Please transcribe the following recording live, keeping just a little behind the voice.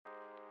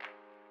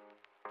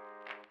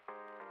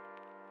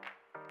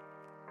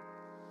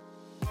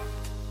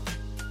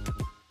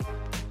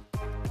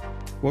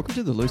Welcome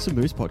to the Loose and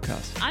Moose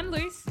podcast. I'm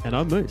Luce. And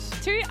I'm Moose.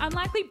 Two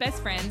unlikely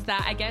best friends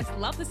that I guess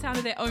love the sound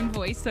of their own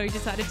voice, so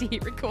decided to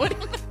hit record.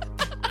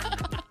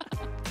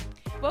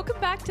 Welcome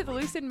back to the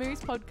Loose and Moose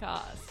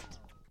podcast.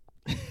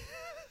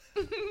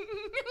 Well,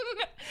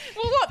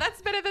 what?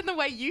 That's better than the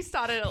way you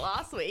started it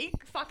last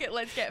week. Fuck it,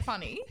 let's get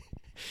funny.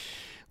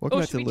 Welcome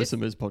Or back to should the we Loose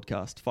and Moose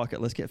podcast. Fuck it,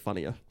 let's get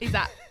funnier. Is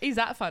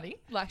that funny?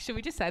 Like, should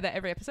we just say that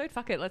every episode?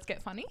 Fuck it, let's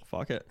get funny.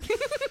 Fuck it.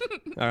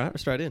 All right,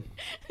 straight in.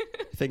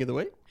 Thing of the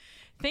week?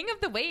 Thing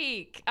of the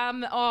week.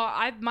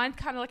 Mine's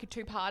kind of like a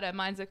two-parter.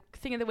 Mine's a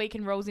thing of the week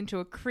and rolls into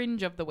a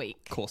cringe of the week.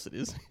 Of course it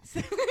is.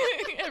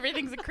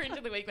 Everything's a cringe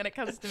of the week when it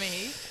comes to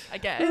me, I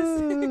guess.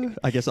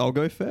 I guess I'll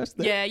go first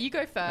then. Yeah, you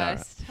go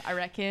first, I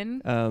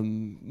reckon.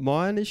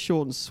 Mine is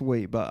short and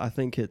sweet, but I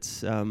think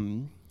it's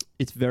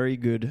very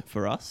good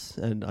for us,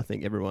 and I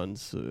think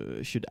everyone's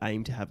should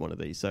aim to have one of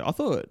these. So I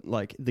thought,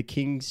 like, the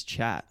King's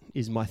Chat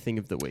is my thing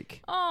of the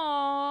week.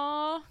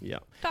 Aww. Yeah.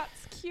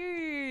 That's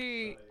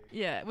cute.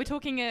 Yeah, we're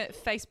talking a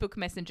Facebook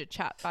Messenger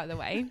chat, by the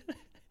way.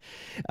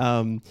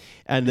 And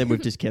then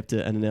we've just kept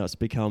it, and now it's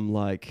become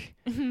like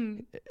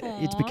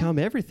it's become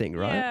everything,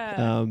 right?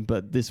 Yeah.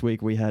 But this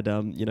week we had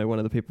one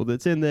of the people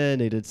that's in there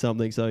needed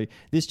something, so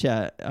this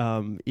chat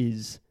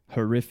is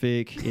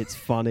horrific. It's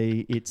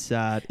funny. It's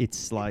sad.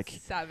 It's like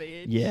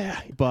savage.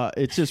 Yeah, but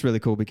it's just really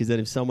cool because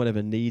then if someone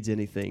ever needs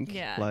anything,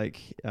 yeah, like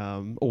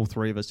all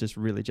three of us just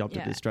really jumped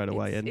at this straight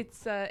away. And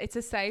it's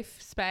a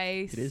safe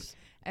space. It is.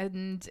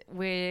 And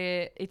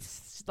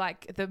it's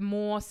like the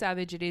more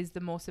savage it is,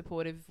 the more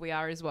supportive we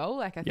are as well.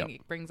 Like I think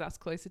it brings us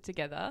closer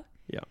together.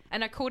 Yeah.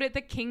 And I called it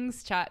the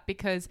King's Chat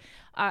because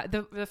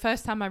the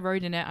first time I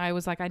wrote in it, I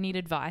was like, I need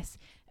advice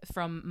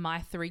from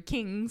my three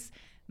kings,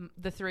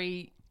 the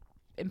three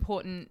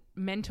important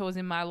mentors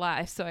in my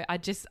life. So I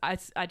just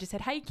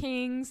said, hey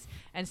kings,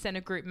 and sent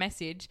a group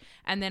message.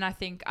 And then I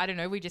think, I don't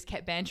know, we just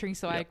kept bantering.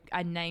 So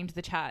I named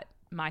the chat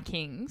My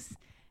Kings,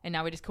 and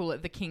now we just call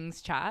it the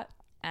King's Chat.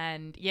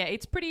 And yeah,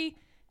 it's a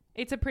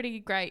pretty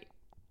great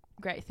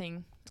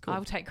thing. Cool.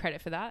 I'll take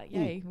credit for that.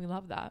 Yay, we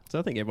love that. So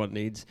I think everyone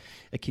needs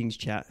a King's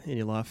Chat in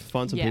your life.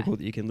 Find some Yeah. people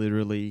that you can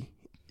literally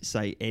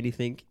say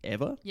anything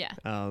ever. Yeah.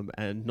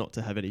 And not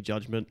to have any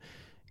judgment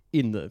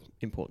in the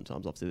important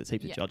times. Obviously, there's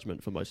heaps of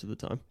judgment for most of the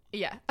time.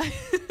 Yeah.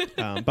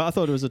 But I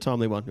thought it was a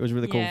timely one. It was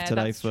really cool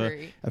today that's for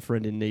true. a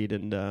friend in need,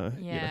 and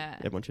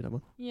everyone should have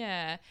one.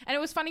 Yeah. And it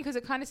was funny because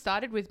it kind of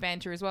started with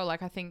banter as well.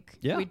 Like I think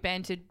we'd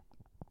bantered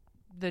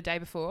the day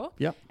before.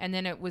 Yeah. And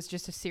then it was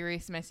just a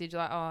serious message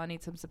like, oh, I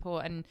need some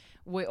support. And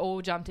we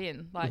all jumped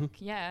in like,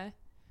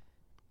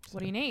 what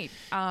do you need?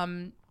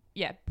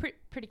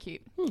 Pretty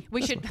cute.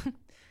 We should,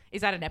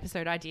 is that an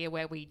episode idea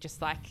where we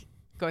just like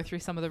go through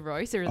some of the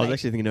roasts? Or I was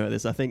actually thinking about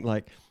this. I think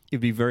like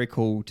it'd be very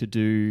cool to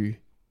do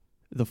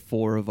the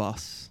four of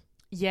us.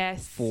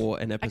 Yes. For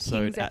an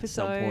episode at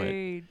some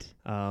point.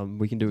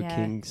 We can do a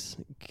Yeah.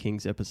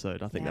 King's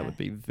episode. I think that would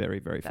be very,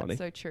 very funny. That's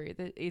so true.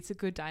 It's a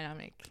good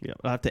dynamic. Yeah,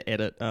 I have to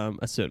edit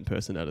a certain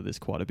person out of this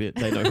quite a bit.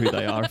 They know who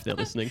they are if they're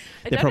listening.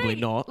 I They're don't probably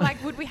know, not.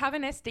 Like, would we have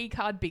an SD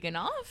card big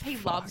enough? He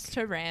loves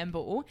to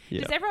ramble.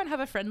 Yeah. Does everyone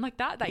have a friend like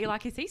that you're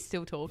like, is he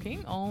still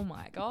talking? Oh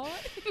my God.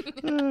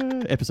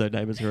 Episode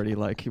name is already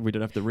like, we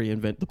don't have to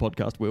reinvent the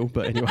podcast wheel,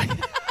 but anyway.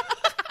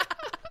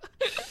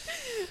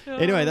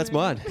 Anyway, that's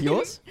mine.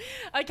 Yours?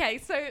 Okay,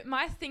 so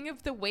my thing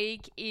of the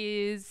week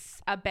is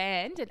a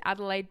band, an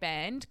Adelaide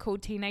band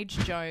called Teenage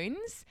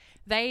Jones.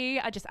 They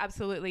are just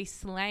absolutely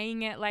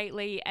slaying it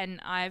lately,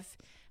 and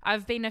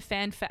I've been a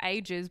fan for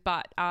ages,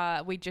 but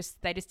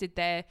they just did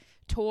their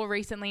tour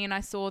recently, and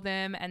I saw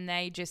them, and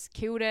they just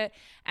killed it.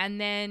 And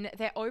then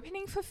they're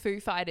opening for Foo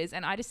Fighters,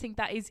 and I just think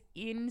that is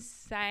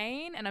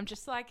insane. And I'm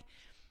just like,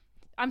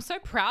 I'm so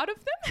proud of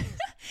them.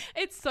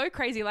 It's so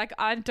crazy. Like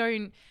I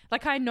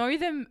know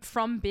them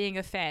from being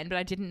a fan, but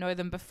I didn't know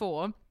them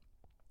before.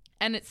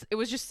 And it's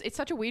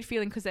such a weird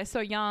feeling because they're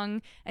so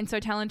young and so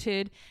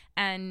talented.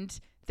 And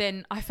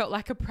then I felt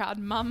like a proud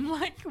mum,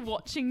 like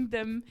watching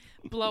them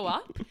blow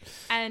up.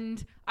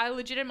 And I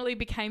legitimately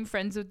became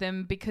friends with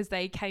them because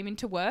they came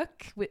into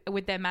work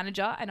with their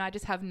manager, and I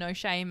just have no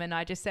shame. And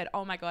I just said,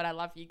 oh my God, I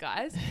love you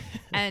guys.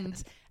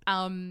 And,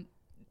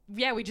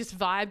 we just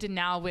vibed, and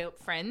now we're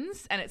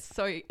friends, and it's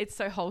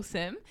so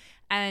wholesome.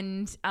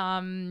 And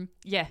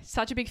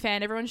such a big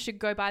fan. Everyone should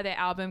go buy their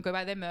album, go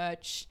buy their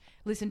merch,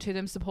 listen to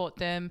them, support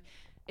them.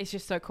 It's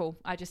just so cool.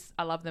 I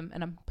love them,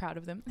 and I'm proud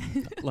of them.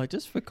 Like,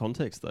 just for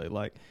context though,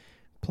 like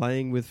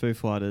playing with Foo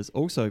Fighters,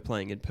 also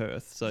playing in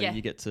Perth, so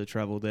you get to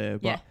travel there,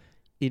 but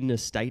in a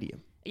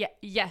stadium.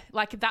 Yeah.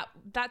 Like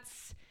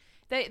that's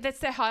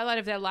their highlight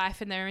of their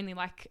life, and they're only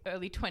like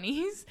early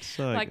 20s.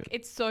 So like good.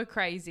 It's so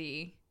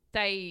crazy.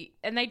 They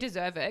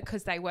deserve it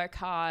because they work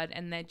hard,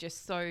 and they're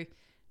just so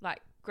like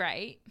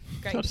great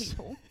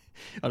people.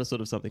 I just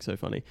thought of something so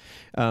funny.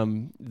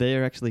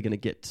 They're actually going to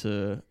get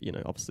to,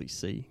 obviously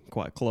see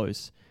quite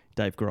close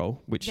Dave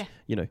Grohl, which,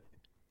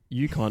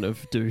 you kind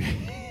of do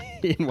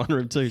in one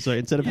room too. So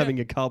instead of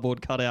having a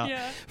cardboard cutout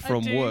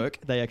from work,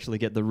 they actually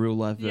get the real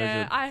life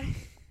version.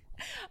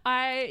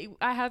 I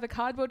have a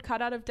cardboard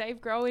cutout of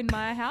Dave Grohl in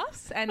my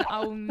house, and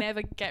I'll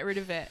never get rid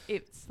of it.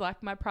 It's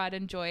like my pride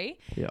and joy.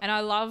 Yeah. And I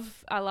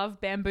love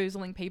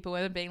bamboozling people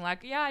and being like,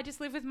 yeah, I just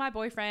live with my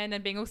boyfriend,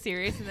 and being all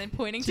serious and then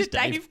pointing to Just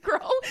Dave. Dave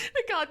Grohl,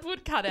 the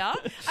cardboard cutout.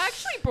 I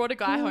actually brought a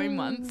guy home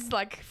once,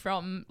 like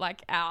from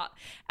like out,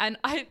 and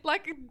I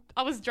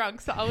was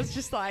drunk, so I was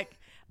just like,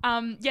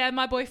 yeah,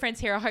 my boyfriend's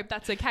here. I hope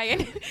that's okay.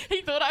 And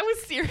he thought I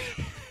was serious.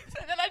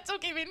 And then I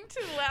took him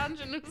into the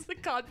lounge, and it was the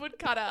cardboard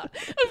cutout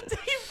of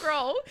Dave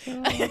Grohl.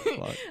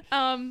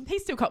 He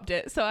still copped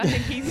it, so I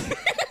think he's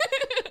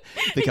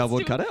The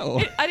cardboard cutout?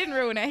 Or? I didn't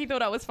ruin it. He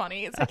thought I was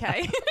funny. It's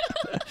okay.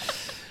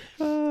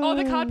 Oh,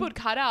 the cardboard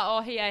cutout.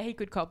 Oh, yeah, he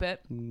could cop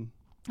it.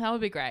 That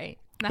would be great.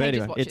 No, But he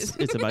anyway, just watches.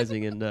 it's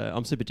amazing, and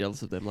I'm super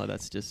jealous of them. Like,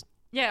 that's just...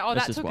 Yeah, That's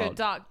that just took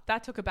wild.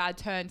 that took a bad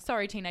turn.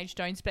 Sorry, Teenage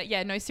Jones, but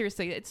yeah, no,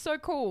 seriously, it's so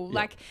cool.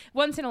 Like,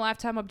 once in a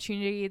lifetime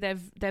opportunity,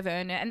 they've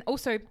earned it. And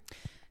also,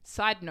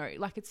 side note,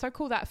 like, it's so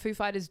cool that Foo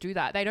Fighters do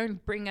that. They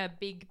don't bring a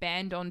big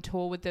band on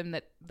tour with them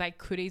that they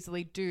could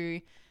easily do.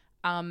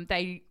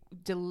 They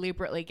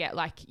deliberately get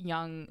like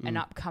young and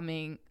up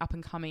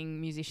and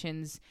coming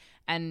musicians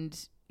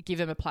and give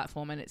them a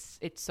platform, and it's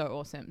so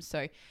awesome.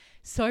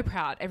 So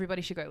proud.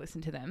 Everybody should go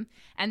listen to them.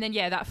 And then,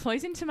 yeah, that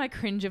flows into my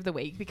cringe of the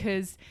week,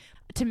 because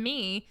to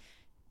me,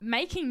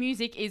 making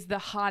music is the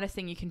hardest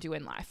thing you can do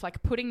in life.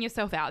 Like, putting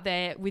yourself out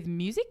there with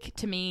music,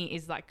 to me,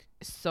 is like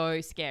so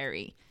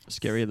scary.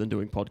 Scarier than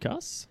doing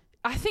podcasts?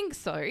 I think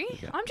so.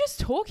 Okay. I'm just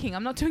talking.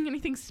 I'm not doing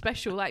anything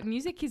special. Like,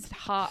 music is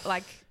hard.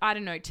 Like, I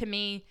don't know. To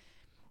me,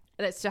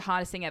 that's the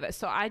hardest thing ever.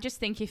 So I just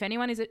think if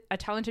anyone is a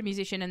talented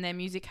musician and their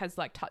music has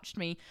like touched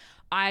me,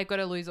 I got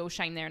to lose all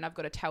shame there, and I've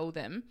got to tell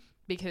them,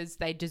 because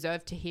they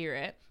deserve to hear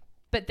it.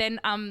 But then,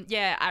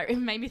 it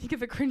made me think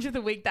of a cringe of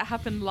the week that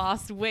happened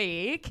last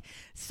week.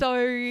 So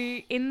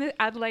in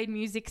the Adelaide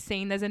music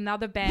scene, there's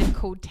another band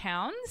called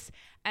Towns,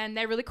 and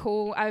they're really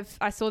cool.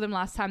 I saw them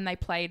last time they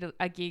played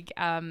a gig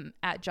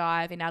at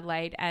Jive in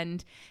Adelaide,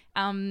 and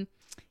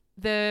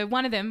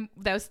one of them,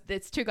 there's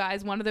two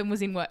guys, one of them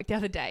was in work the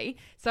other day.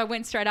 So I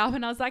went straight up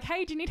and I was like,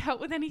 hey, do you need help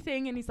with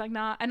anything? And he's like,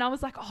 nah. And I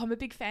was like, oh, I'm a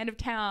big fan of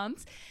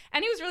Towns.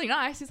 And he was really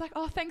nice. He's like,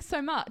 oh, thanks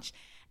so much.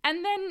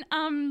 And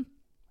then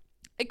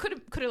it could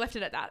have left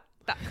it at that.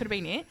 That could have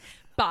been it.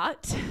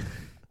 But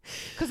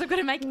because I've got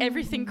to make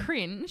everything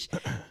cringe,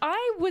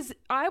 I was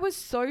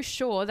so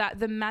sure that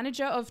the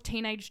manager of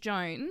Teenage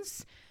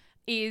Jones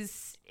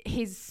is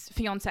his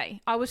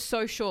fiance. I was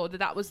so sure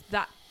that was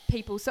that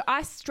people. So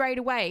I straight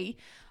away,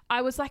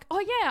 I was like, oh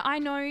yeah, I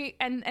know,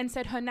 and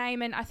said her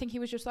name, and I think he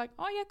was just like,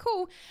 oh yeah,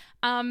 cool.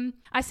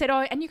 I said,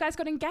 oh, and you guys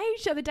got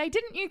engaged the other day,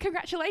 didn't you?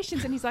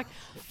 Congratulations. And he's like,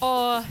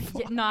 oh,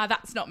 yeah, nah,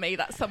 that's not me,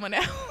 that's someone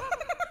else.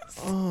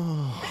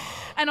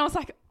 And I was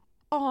like,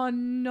 oh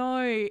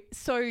no.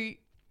 So,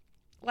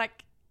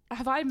 like,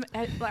 have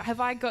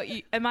I got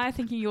you? Am I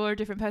thinking you're a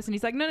different person?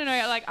 He's like, no.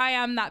 Like, I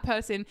am that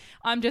person.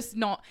 I'm just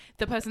not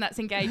the person that's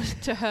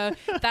engaged to her.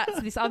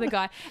 That's this other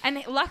guy.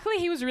 And luckily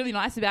he was really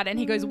nice about it. And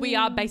he goes, we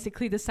are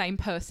basically the same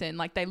person.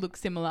 Like, they look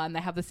similar and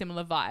they have the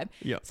similar vibe.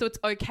 Yeah. So it's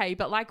okay.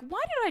 But like,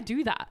 why did I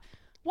do that?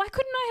 Why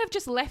couldn't I have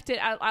just left it?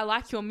 I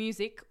like your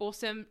music.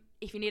 Awesome.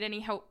 If you need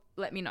any help,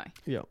 let me know.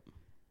 Yeah.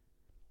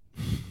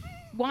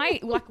 Why?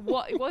 Like,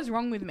 what was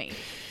wrong with me?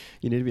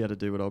 You need to be able to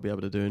do what I'll be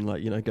able to do and,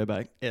 like, you know, go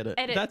back, edit.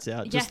 That's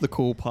out. Just the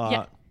cool part.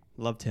 Yeah.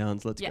 Love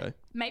Towns. Let's go.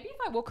 Maybe if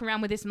I walk around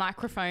with this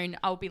microphone,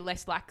 I'll be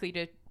less likely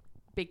to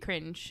be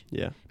cringe.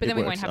 Yeah. But then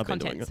we won't have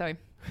content. So,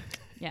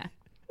 yeah.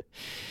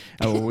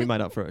 Oh, well, we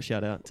made up for a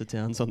shout out to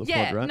Towns on the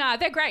pod, right? No,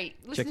 they're great.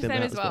 Listen Check to them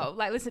them out as as well. well.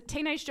 Like, listen,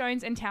 Teenage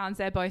Jones and Towns,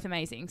 they're both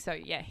amazing. So,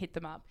 yeah, hit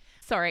them up.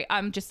 Sorry,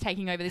 I'm just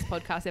taking over this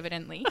podcast,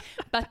 evidently.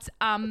 But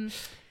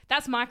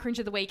that's my cringe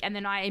of the week. And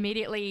then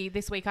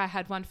this week I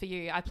had one for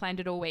you. I planned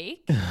it all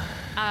week.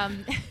 Have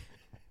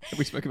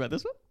we spoke about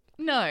this one?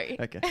 No.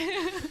 Okay.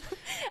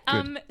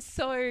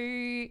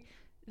 So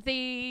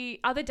the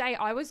other day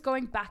I was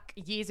going back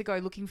years ago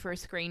looking for a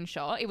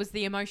screenshot. It was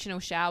the emotional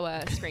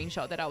shower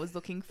screenshot that I was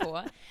looking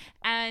for.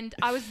 And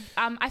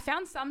I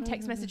found some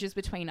text messages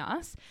between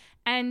us,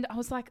 and I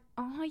was like,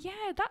 oh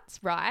yeah,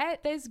 that's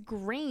right. There's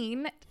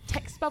green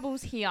text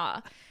bubbles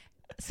here.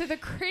 So the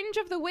cringe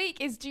of the week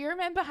is, do you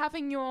remember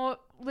having your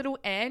little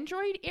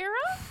Android era?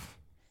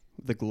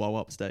 The glow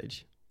up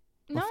stage.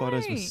 My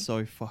photos were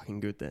so fucking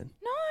good then.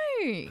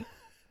 No. He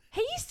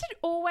used to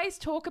always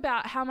talk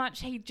about how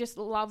much he just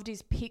loved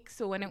his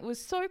Pixel, and it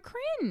was so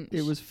cringe.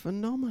 It was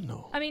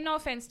phenomenal. I mean, no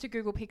offense to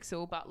Google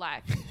Pixel, but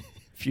like...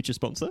 Future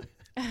sponsor.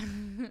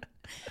 I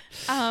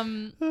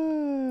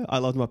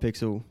loved my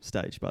Pixel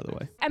stage, by the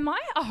way. Am I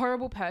a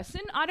horrible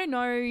person? I don't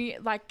know,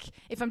 like,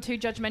 if I'm too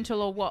judgmental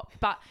or what,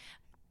 but...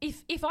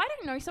 If I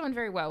don't know someone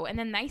very well and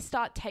then they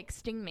start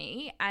texting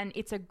me and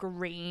it's a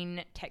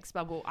green text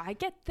bubble, I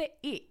get the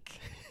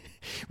ick.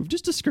 We've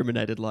just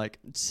discriminated like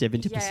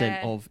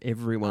 70% of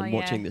everyone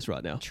watching this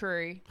right now.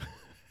 True.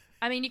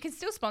 I mean, you can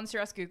still sponsor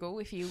us, Google,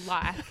 if you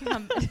like.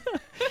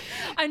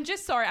 I'm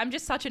just sorry. I'm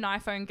just such an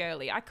iPhone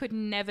girly. I could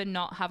never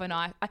not have an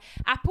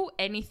Apple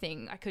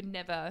anything. I could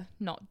never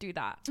not do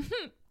that.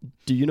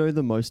 Do you know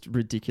the most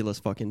ridiculous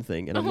fucking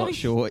thing? And I'm not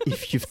sure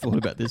if you've thought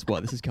about this, why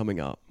this is coming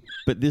up.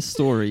 But this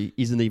story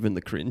isn't even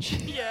the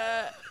cringe.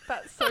 Yeah,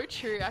 that's so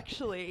true,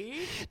 actually.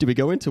 Do we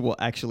go into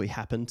what actually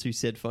happened to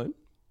said phone?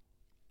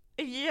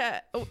 Yeah.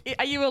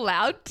 Are you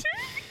allowed to?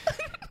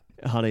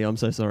 Honey, I'm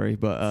so sorry,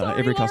 but Sorry,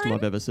 every customer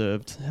Lauren. I've ever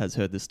served has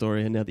heard this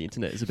story, and now the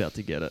internet is about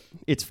to get it.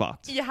 It's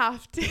fucked. You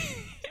have to.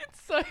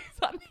 It's so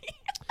funny.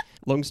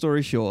 Long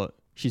story short,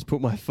 she's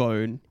put my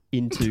phone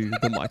into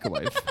the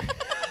microwave.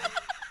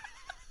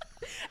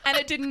 And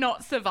it did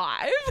not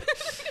survive.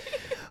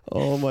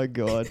 Oh my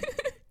God.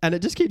 And it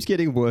just keeps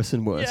getting worse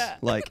and worse. Yeah.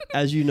 Like,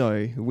 as you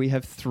know, we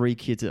have 3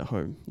 kids at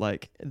home.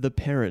 Like, the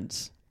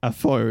parents, a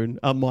phone,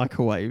 a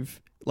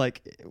microwave.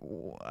 Like,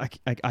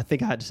 I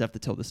think I just have to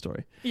tell the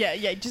story.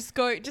 Yeah. Just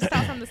start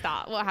from the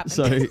start. What happened?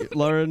 So,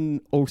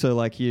 Lauren, also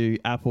like you,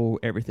 Apple,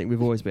 everything.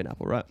 We've always been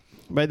Apple, right?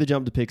 Made the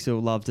jump to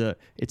Pixel, loved it.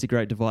 It's a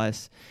great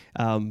device.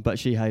 But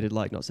she hated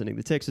like not sending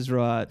the texts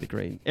right, the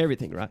green,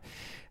 everything, right?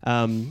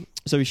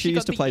 So she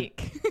used to play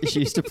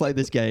she used to play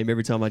this game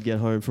every time I'd get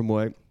home from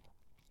work.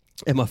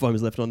 And my phone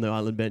was left on the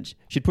island bench.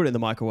 She'd put it in the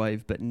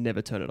microwave, but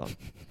never turn it on.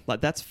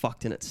 Like, that's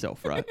fucked in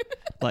itself, right?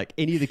 Like,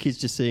 any of the kids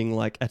just seeing,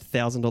 like,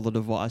 $1,000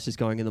 device just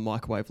going in the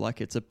microwave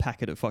like it's a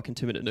packet of fucking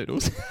 2-minute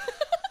noodles.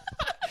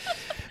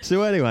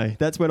 So anyway,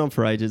 that's went on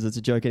for ages. It's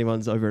a joke.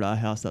 Anyone's over at our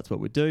house, that's what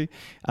we do.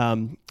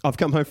 I've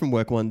come home from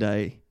work one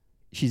day.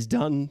 She's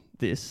done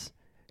this,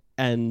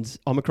 and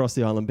I'm across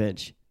the island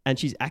bench. And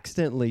she's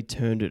accidentally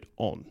turned it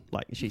on.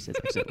 Like she says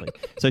accidentally.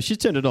 So she's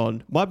turned it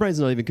on. My brain's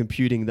not even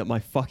computing that my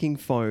fucking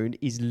phone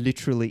is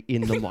literally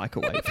in the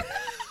microwave.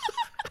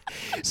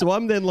 So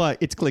I'm then like,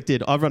 it's clicked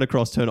in. I've run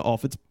across, turn it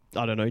off. It's,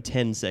 I don't know,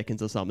 10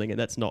 seconds or something. And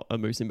that's not a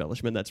moose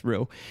embellishment. That's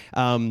real.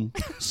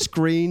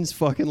 Screen's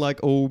fucking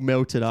like all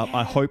melted up. Yeah.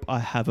 I hope I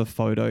have a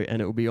photo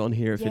and it will be on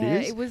here if it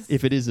is.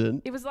 If it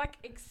isn't. It was like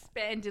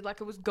expanded,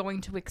 like it was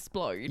going to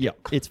explode. Yeah,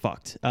 it's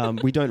fucked.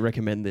 We don't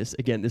recommend this.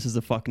 Again, this is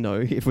a fuck no,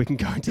 if we can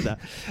go into that.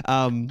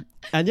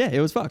 And yeah, it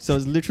was fucked. So I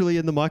was literally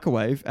in the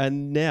microwave,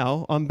 and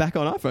now I'm back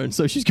on iPhone.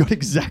 So she's got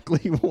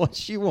exactly what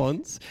she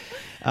wants.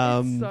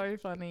 It's so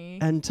funny.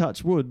 And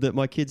touch wood that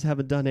my kids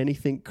haven't done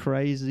anything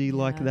crazy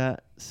like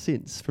that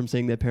since, from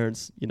seeing their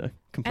parents,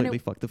 completely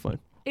fuck the phone.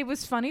 It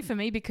was funny for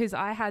me because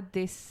I had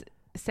this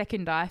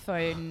second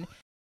iPhone.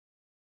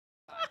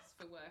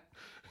 For work.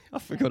 I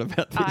forgot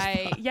about this.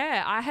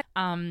 I had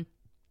and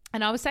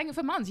I was saying it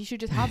for months, you should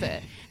just have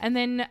it. And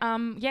then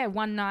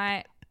one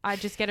night I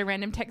just get a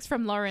random text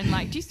from Lauren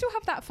like, do you still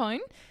have that phone?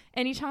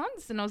 Any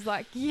chance? And I was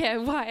like, yeah,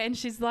 why? And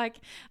she's like,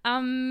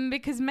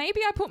 because maybe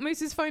I put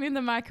Moose's phone in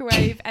the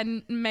microwave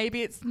and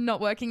maybe it's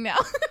not working now.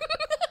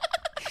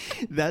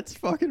 That's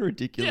fucking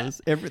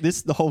ridiculous. Yeah.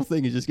 The whole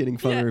thing is just getting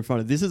funnier and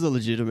funnier. This is a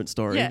legitimate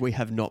story. Yeah. We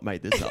have not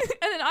made this up.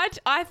 And then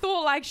I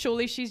thought like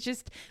surely she's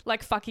just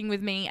like fucking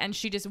with me and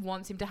she just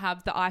wants him to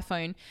have the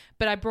iPhone.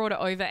 But I brought it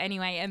over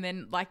anyway, and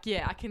then like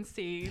I can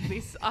see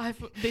this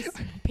this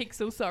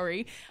Pixel.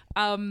 Sorry,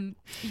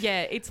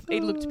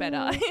 it looked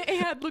better.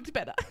 It had looked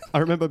better. I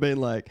remember being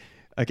like,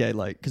 okay,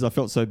 like, because I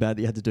felt so bad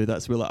that you had to do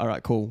that. So we were like, all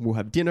right, cool. We'll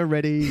have dinner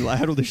ready. Like, I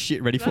had all this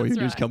shit ready for you.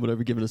 You're just coming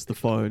over, giving us the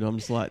phone. I'm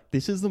just like,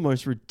 this is the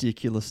most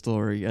ridiculous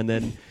story. And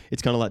then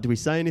it's kind of like, do we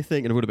say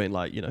anything? And it would have been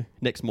like,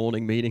 next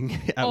morning meeting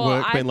at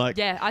work. Being like,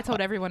 I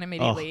told everyone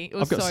immediately. It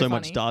was I've got so funny.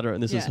 much data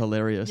and this is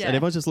hilarious. Yeah. And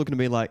everyone's just looking at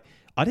me like,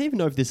 I don't even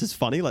know if this is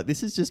funny. Like,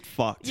 this is just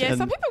fucked. Yeah,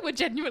 some people were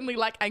genuinely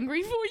like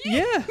angry for you.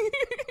 Yeah.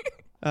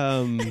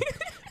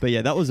 But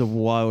yeah, that was a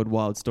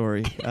wild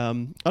story.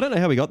 I don't know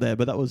how we got there,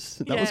 but that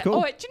was cool.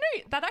 Oh, do you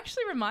know, that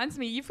actually reminds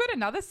me, you've got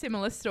another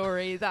similar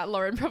story that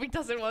Lauren probably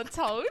doesn't want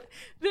told.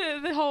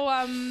 The whole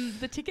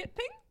the ticket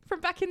thing from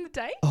back in the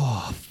day.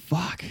 Oh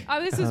fuck.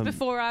 Oh, this was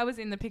before I was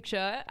in the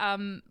picture.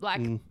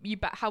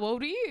 How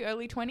old are you?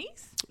 Early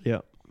 20s?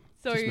 Yeah.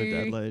 So just moved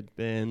to Adelaide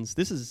bands.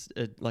 This is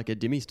like a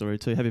Dimmy story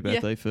too. Happy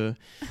birthday for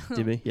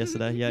Dimmy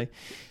yesterday. Yay.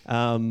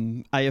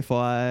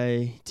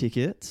 AFI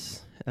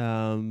tickets.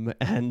 And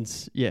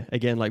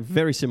again, like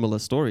very similar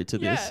story to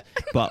this,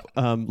 but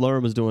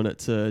Lauren was doing it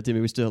to Dimmy.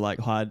 We used to like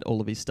hide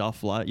all of his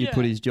stuff. Like you'd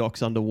put his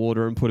jocks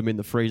underwater and put them in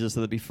the freezer so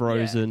they'd be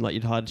frozen. Like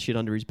you'd hide shit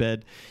under his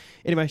bed.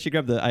 Anyway, she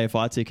grabbed the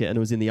AFI ticket and it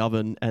was in the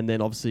oven. And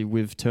then obviously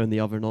we've turned the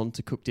oven on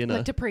to cook dinner.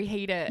 Like to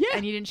preheat it.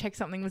 And you didn't check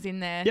something was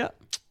in there. Yeah.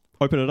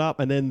 Open it up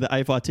and then the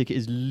AFI ticket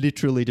is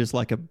literally just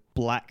like a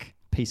black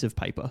piece of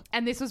paper.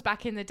 And this was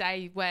back in the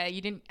day where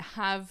you didn't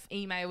have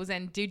emails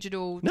and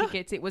digital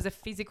tickets. It was a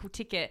physical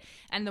ticket,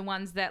 and the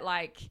ones that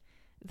like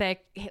they're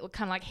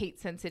kind of like heat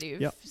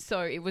sensitive. Yep.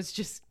 So it was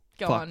just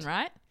on,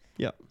 right?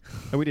 Yeah.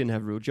 And we didn't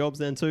have real jobs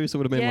then too, so it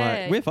would have been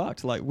like, we're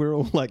fucked. Like we're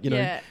all like,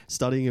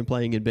 studying and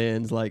playing in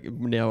bands. Like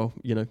now,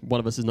 one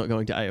of us is not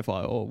going to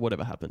AFI or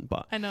whatever happened.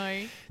 But I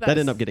know. That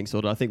ended up getting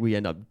sorted. I think we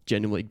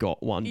genuinely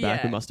got one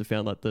back. We must have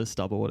found like the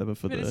stub or whatever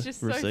for the receipt. It's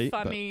just so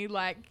funny,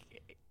 like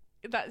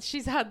that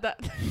she's had that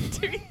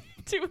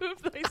two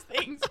of those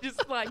things,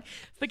 just like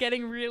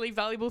forgetting really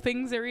valuable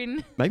things are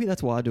in. Maybe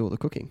that's why I do all the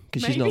cooking,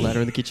 because she's not allowed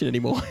her in the kitchen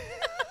anymore.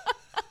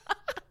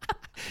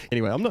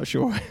 Anyway, I'm not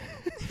sure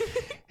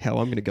how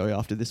I'm going to go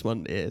after this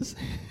one airs.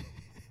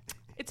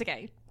 It's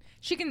okay.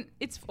 She can.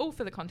 It's all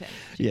for the content.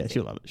 Yeah,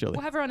 she'll love it. Surely.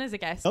 We'll have her on as a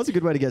guest. That was a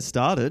good way to get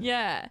started.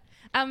 Yeah.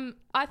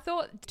 I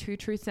thought 2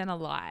 truths and a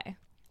lie.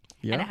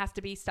 Yeah. And it has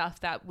to be stuff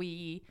that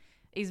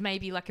is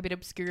maybe like a bit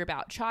obscure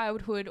about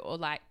childhood or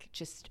like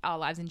just our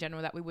lives in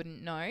general that we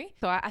wouldn't know.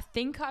 So I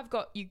think I've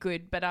got you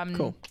good, but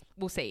Cool.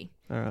 we'll see.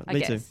 All right. I Me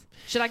guess. too.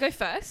 Should I go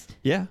first?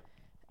 Yeah.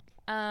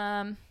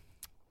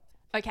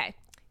 Okay.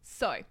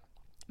 So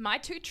my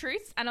 2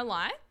 truths and a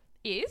lie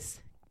is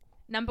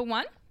number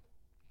 1.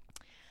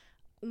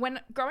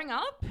 When growing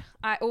up,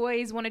 I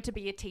always wanted to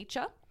be a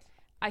teacher.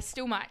 I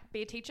still might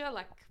be a teacher.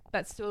 Like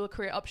that's still a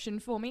career option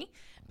for me.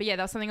 But yeah,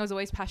 that was something I was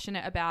always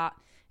passionate about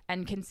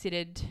and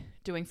considered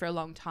doing for a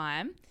long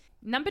time.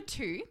 Number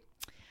 2,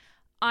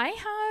 I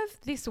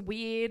have this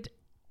weird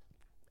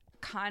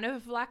kind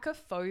of like a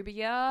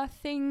phobia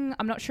thing.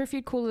 I'm not sure if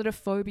you'd call it a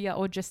phobia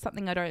or just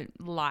something I don't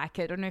like.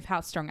 I don't know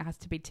how strong it has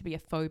to be a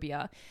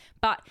phobia.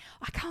 But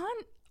I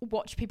can't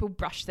watch people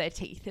brush their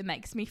teeth. It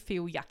makes me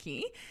feel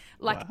yucky.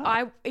 Like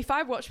Wow. if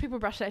I watch people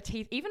brush their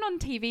teeth, even on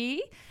TV,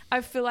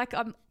 I feel like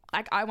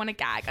I want to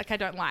gag. Like I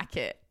don't like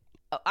it.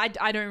 I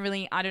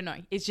don't know.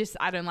 It's just,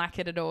 I don't like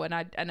it at all. And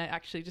I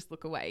actually just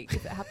look away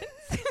if it happens.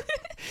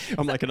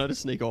 I'm like, can I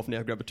just sneak off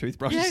now, grab a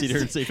toothbrush and Yes. sit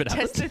here and see if it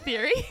happens? Test the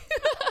theory.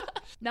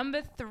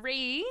 Number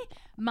 3,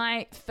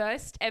 my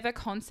first ever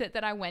concert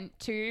that I went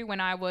to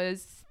when I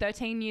was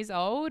 13 years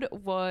old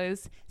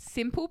was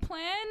Simple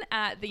Plan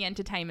at the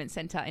Entertainment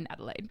Centre in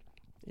Adelaide.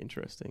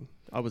 Interesting.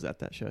 I was at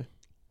that show.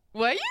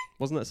 Were you?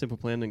 Wasn't that Simple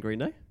Plan and Green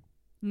Day?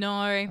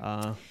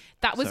 No.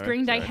 That was sorry,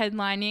 Green Day sorry.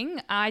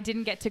 headlining. I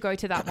didn't get to go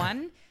to that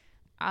one.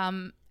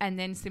 And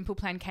then Simple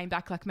Plan came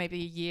back like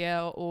maybe a year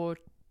or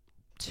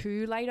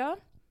 2 later.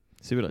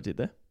 See what I did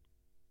there?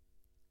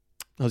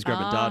 I was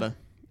grabbing data.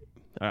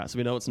 All right, so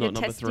we know it's not You're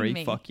number testing 3.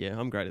 me. Fuck yeah,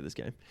 I'm great at this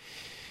game.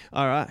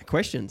 All right,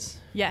 questions.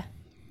 Yeah.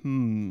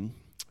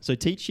 So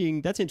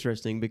teaching, that's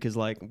interesting because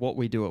like what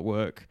we do at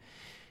work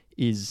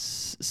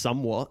is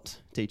somewhat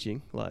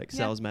teaching, like Yeah.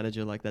 sales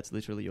manager, like that's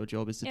literally your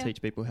job is to Yeah.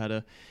 teach people how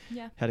to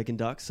Yeah.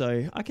 conduct.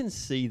 So I can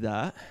see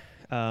that.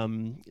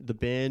 The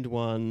band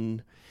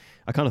one,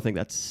 I kind of think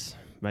that's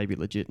maybe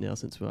legit now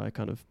since I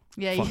kind of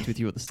fucked with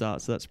you at the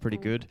start, so that's pretty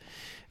good.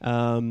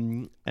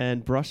 And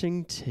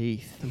brushing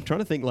teeth. I'm trying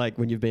to think like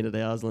when you've been at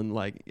Auslan,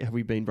 like have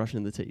we been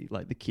brushing the teeth,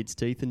 like the kids'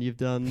 teeth, and you've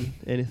done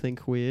anything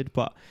weird?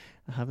 But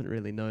I haven't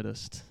really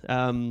noticed.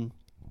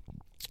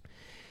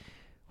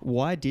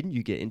 Why didn't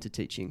you get into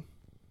teaching?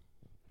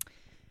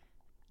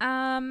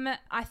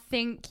 I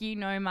think you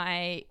know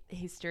my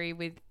history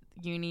with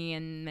uni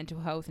and mental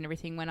health and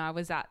everything. When I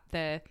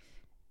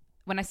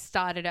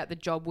started at the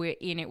job we're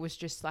in, it was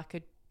just like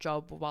a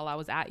job while I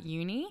was at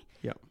uni.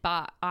 Yep.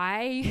 But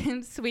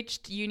I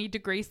switched uni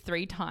degrees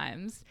 3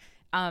 times.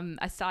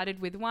 I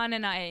started with one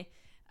and I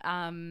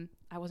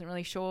wasn't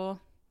really sure,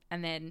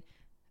 and then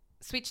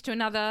switched to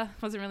another,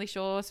 wasn't really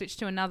sure, switched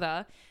to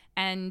another.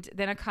 And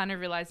then I kind of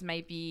realized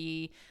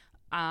maybe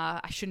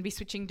I shouldn't be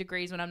switching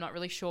degrees when I'm not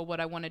really sure what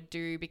I want to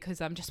do because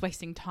I'm just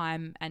wasting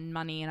time and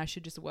money and I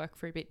should just work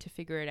for a bit to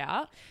figure it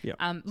out. Yep.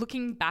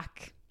 Looking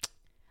back,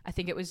 I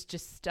think it was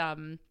just,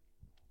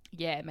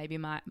 maybe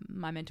my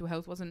mental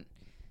health wasn't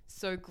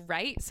so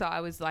great. So I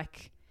was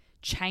like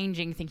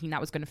changing, thinking that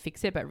was going to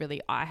fix it, but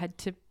really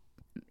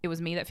it was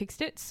me that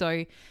fixed it.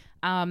 So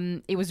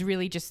it was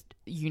really just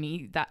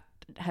uni that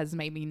has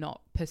made me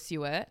not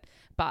pursue it.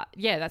 But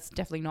yeah, that's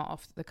definitely not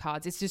off the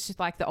cards. It's just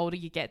like the older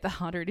you get, the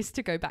harder it is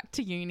to go back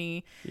to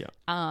uni. Yeah.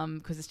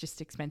 Because it's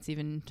just expensive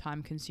and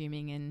time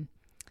consuming. And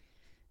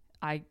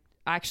I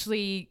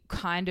actually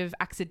kind of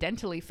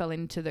accidentally fell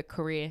into the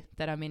career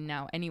that I'm in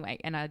now anyway,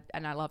 and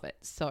I love it.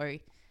 So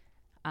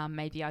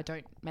maybe I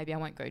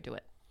won't go do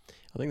it.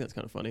 I think that's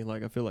kind of funny.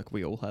 Like, I feel like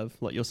we all have.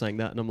 Like, you're saying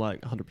that, and I'm like,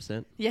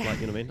 100%. Yeah.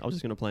 Like, you know what I mean? I was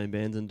just going to play in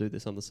bands and do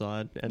this on the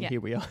side, and Yeah.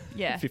 here we are.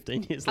 Yeah.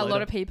 15 years A later.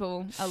 lot of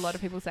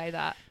people say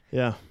that.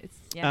 Yeah. It's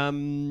yeah.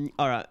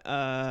 All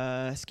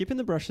right. Skipping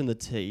the brush and the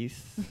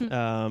teeth.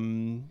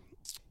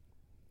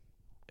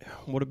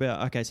 What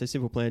about? Okay, so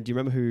Simple Plan. Do you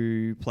remember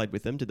who played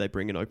with them? Did they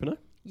bring an opener?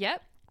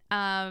 Yep.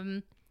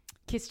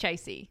 Kiss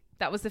Chasey.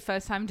 That was the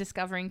first time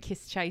discovering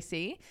Kiss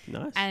Chasey.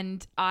 Nice.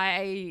 And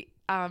I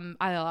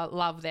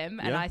love them,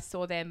 and Yeah. I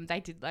saw them. They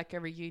did like a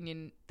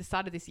reunion the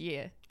start of this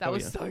year. That Oh,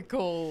 was yeah. so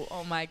cool.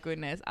 Oh my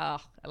goodness. I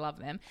love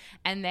them.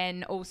 And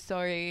then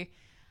also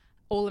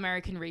All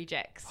American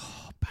Rejects.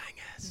 Oh,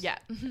 bangers. Yeah.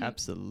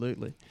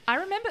 Absolutely. I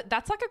remember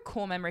that's like a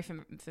core memory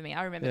for me.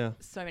 I remember Yeah.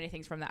 so many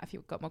things from that. If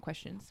you've got more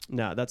questions.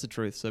 No, that's a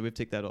truth. So we've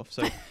ticked that off.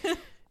 So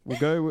we'll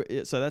go.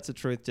 So that's a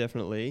truth,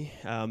 definitely.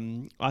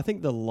 I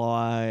think the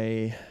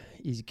lie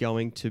is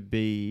going to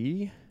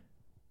be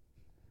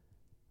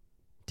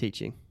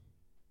teaching.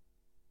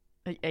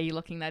 Are you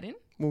locking that in?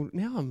 Well,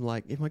 now I'm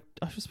like,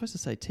 I was supposed to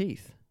say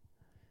teeth.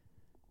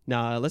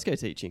 Nah, let's go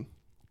teaching.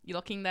 You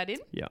locking that in?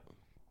 Yeah.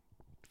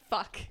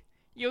 Fuck.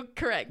 You're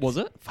correct. Was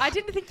it? I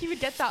didn't think you would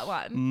get that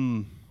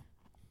one.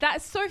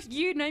 That's so,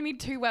 you know me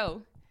too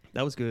well.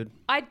 That was good.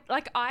 I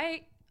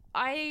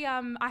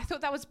I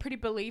thought that was pretty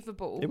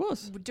believable. It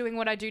was. Doing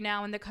what I do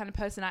now and the kind of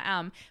person I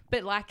am.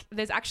 But like,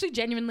 there's actually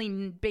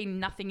genuinely been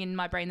nothing in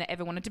my brain that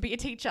ever wanted to be a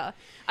teacher.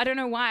 I don't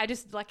know why. I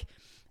just like,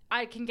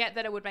 I can get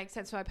that it would make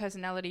sense for my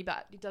personality,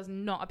 but it does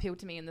not appeal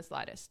to me in the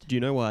slightest. Do you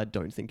know why I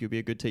don't think you'll be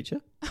a good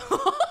teacher?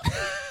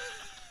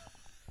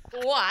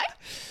 Why?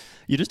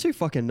 You're just too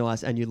fucking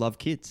nice and you love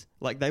kids.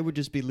 Like, they would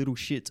just be little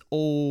shits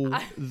all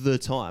the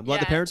time. Like,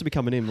 the Yeah. parents would be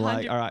coming in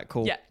like, 100 all right,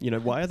 cool. Yeah. You know,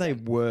 why are they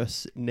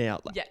worse now,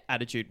 like, Yeah.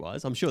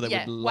 attitude-wise? I'm sure they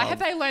would love... Why have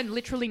they learned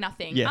literally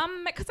nothing? Yeah.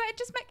 Because I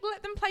just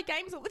let them play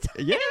games all the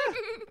time. Yeah.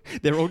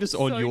 They're all just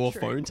on So your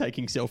true. phone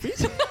taking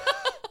selfies.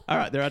 All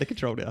right, they're out of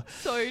control now.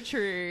 So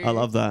true. I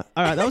love that.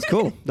 All right, that was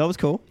cool. That was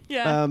cool.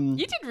 Yeah.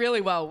 You did really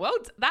well.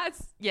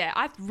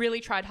 I really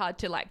tried hard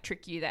to like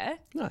trick you there.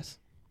 Nice.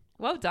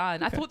 Well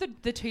done. I Okay. thought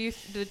the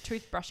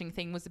toothbrushing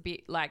thing was a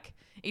bit like,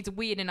 it's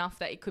weird enough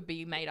that it could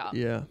be made up.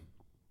 Yeah.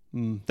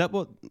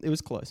 It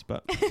was close,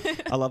 but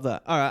I love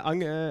that. All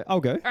right, I'll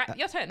go. All right,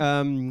 your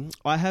turn.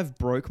 I have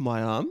broke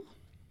my arm.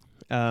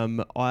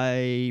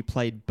 I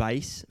played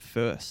bass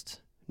first,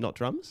 not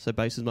drums. So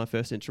bass is my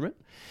first instrument.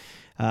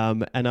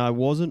 And I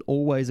wasn't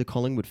always a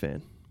Collingwood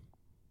fan.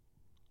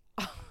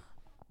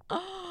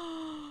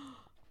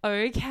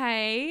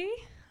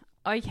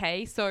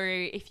 Okay, so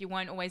if you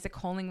weren't always a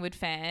Collingwood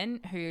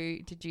fan, who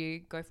did you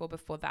go for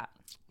before that?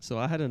 So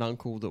I had an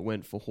uncle that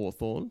went for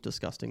Hawthorn,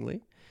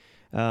 disgustingly.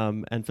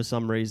 And for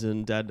some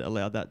reason, Dad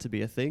allowed that to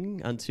be a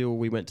thing until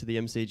we went to the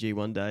MCG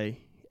one day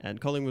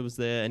and Collingwood was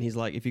there. And he's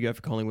like, if you go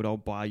for Collingwood, I'll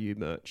buy you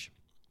merch.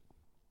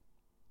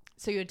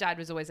 So your dad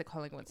was always a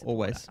Collingwood supporter?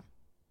 Always.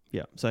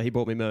 Yeah. So he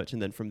bought me merch.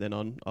 And then from then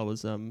on, I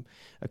was a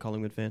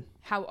Collingwood fan.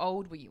 How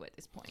old were you at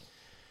this point?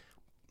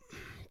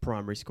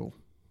 Primary school.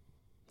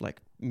 Like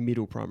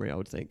middle primary, I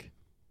would think.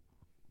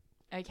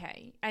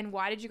 Okay. And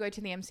why did you go to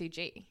the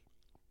MCG?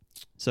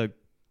 So,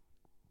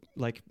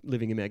 like,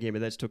 living in Mount Gambier,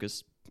 that just took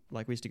us,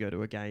 like, we used to go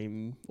to a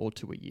game or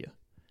two a year.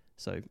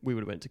 So we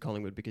would have went to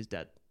Collingwood because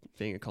Dad,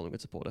 being a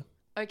Collingwood supporter.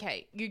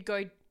 Okay. You'd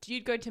go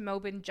to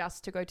Melbourne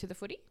just to go to the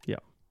footy? Yeah.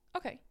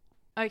 Okay.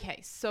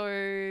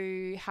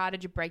 So how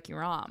did you break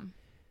your arm?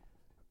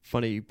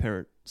 Funny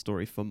parent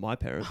story from my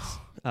parents.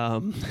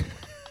 They'll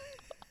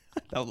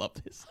love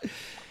this.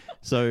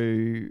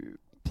 So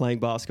playing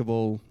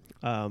basketball,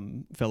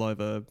 fell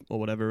over or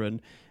whatever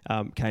and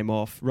came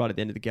off right at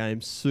the end of the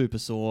game, super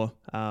sore.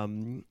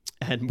 And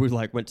we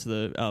like went to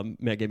the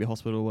Mount Gambier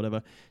Hospital or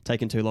whatever,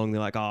 taking too long. They're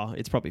like,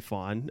 it's probably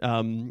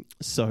fine.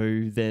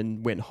 So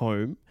then went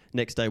home.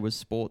 Next day was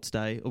sports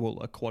day, well,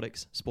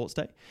 aquatics sports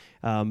day.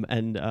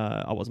 And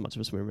I wasn't much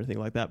of a swimmer or anything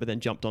like that, but then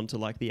jumped onto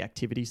like the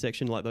activity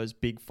section, like those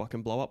big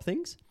fucking blow up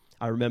things.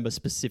 I remember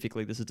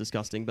specifically, this is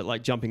disgusting, but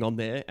like jumping on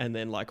there and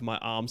then like my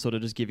arm sort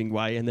of just giving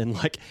way and then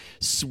like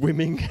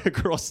swimming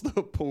across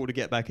the pool to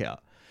get back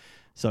out.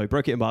 So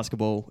broke it in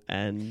basketball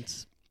and...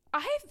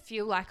 I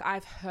feel like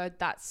I've heard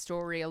that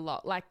story a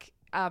lot. Like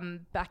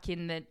back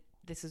in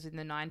this was in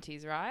the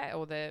 90s, right?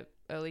 Or the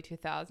early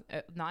 2000s,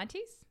 90s?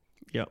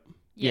 Yep.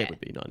 Yeah, it would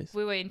be 90s.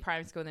 We were in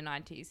primary school in the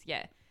 90s,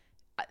 yeah.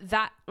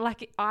 That,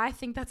 like, I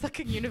think that's like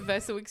a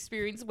universal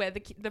experience where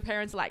the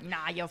parents are like,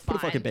 nah, you're fine.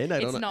 Put a fucking Band-Aid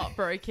on it. It's not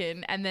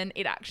broken. And then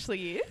it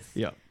actually is.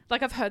 Yeah.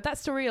 Like, I've heard that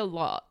story a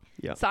lot.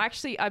 Yeah. So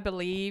actually, I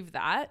believe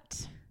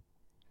that.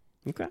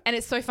 Okay. And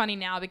it's so funny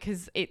now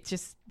because it's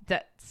just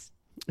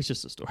It's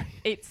just a story.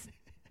 it's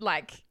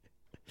like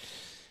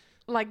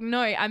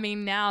no, I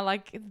mean now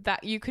like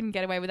that you couldn't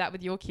get away with that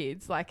with your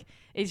kids. Like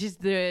it's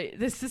just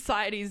the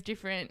society is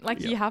different.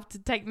 Like you have to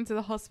take them to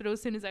the hospital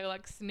as soon as they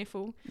like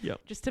sniffle.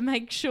 Yep. Just to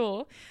make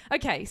sure.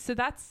 Okay, so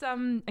that's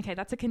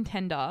that's a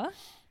contender.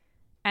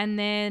 And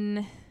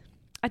then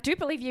I do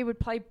believe you would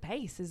play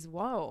bass as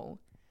well.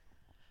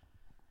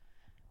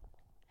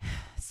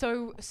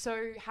 So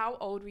how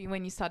old were you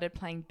when you started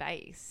playing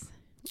bass?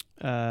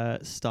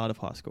 Start of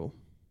high school.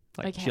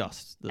 Like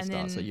just the and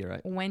start, then so year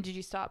 8. When did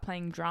you start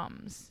playing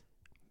drums?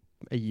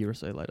 A year or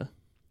so later.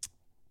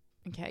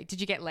 Okay. Did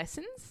you get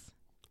lessons?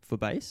 For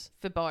bass?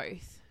 For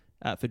both?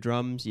 For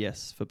drums,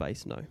 yes. For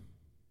bass, no.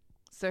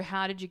 So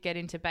how did you get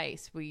into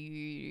bass? How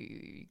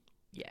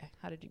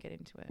did you get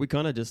into it? We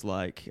kind of just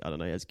like, I don't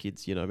know, as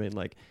kids, you know what I mean?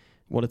 Like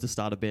wanted to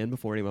start a band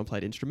before anyone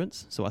played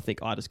instruments. So I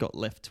think I just got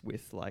left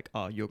with like,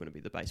 you're going to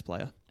be the bass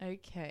player.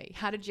 Okay.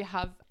 How did you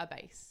have a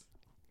bass?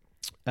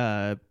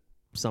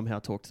 Somehow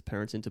talked the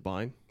parents into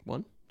buying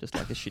one, just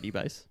like a shitty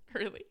bass.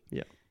 Really?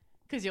 Yeah.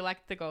 Because you're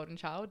like the golden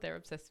child. They're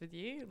obsessed with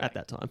you. At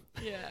that time.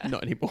 Yeah.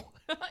 Not anymore.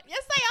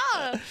 Yes, they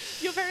are.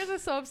 Your parents are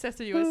so obsessed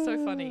with you. It's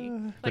so funny.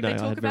 Like they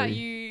talk about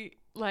you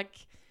like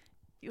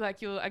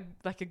you're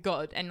like a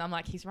god. And I'm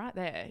like, he's right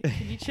there.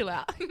 Can you chill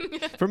out?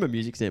 From a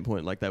music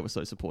standpoint, like they were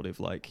so supportive.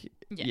 Like,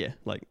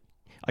 like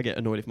I get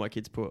annoyed if my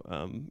kids put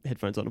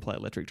headphones on and play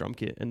electric drum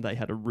kit and they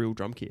had a real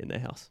drum kit in their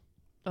house.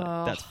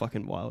 Like, that's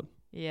fucking wild.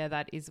 Yeah,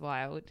 that is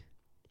wild.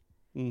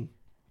 So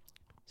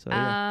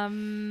yeah.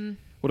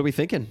 What are we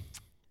thinking?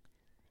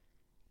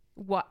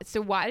 What? So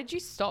why did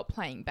you stop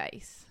playing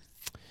bass?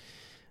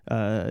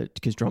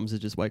 Because drums are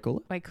just way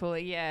cooler. Way cooler,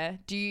 yeah.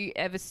 Do you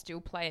ever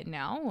still play it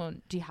now, or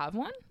do you have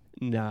one?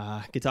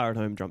 Nah, guitar at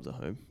home, drums at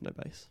home, no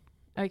bass.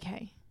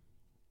 Okay.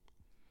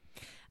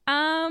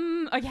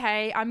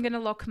 Okay, I'm gonna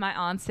lock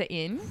my answer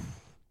in.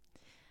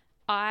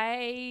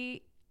 I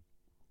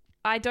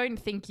don't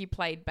think you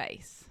played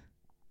bass.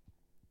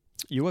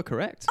 You were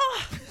correct.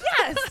 Oh,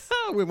 yes.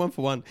 We're 1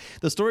 for 1.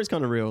 The story's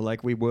kind of real.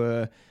 Like, we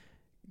were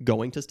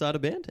going to start a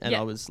band, and Yeah.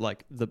 I was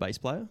like the bass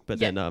player. But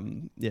Yeah.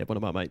 then, one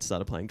of my mates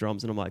started playing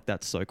drums, and I'm like,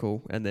 that's so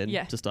cool. And then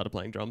Yeah. just started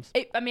playing drums.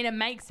 I mean, it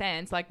makes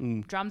sense. Like,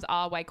 drums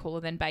are way cooler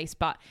than bass,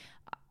 but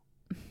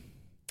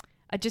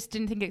I just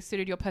didn't think it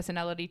suited your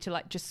personality to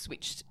like just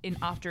switch in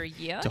after a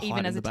year, To hide even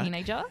in as the a back.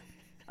 teenager.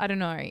 I don't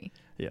know.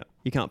 Yeah,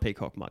 you can't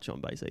peacock much on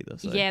bass either.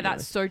 So, Yeah, you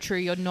that's know. so true.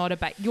 You're not a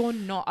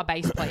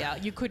bass player.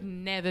 You could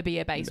never be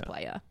a bass No.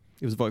 player.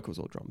 It was vocals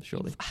or drums,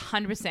 surely.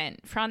 100%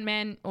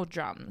 frontman or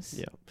drums.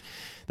 Yeah,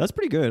 that's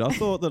pretty good. I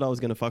thought that I was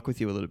going to fuck with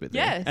you a little bit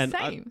there. Yeah, and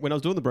same. when I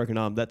was doing the broken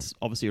arm, that's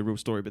obviously a real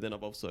story. But then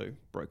I've also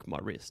broke my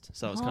wrist,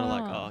 so I was kind of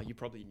like, Oh. oh, you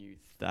probably knew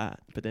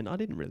that. But then I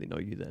didn't really know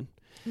you then.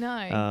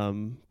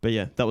 No. But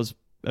yeah, that was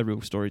a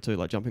real story too.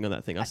 Like jumping on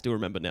that thing, I still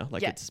remember now.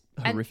 Like Yeah. it's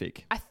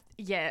horrific.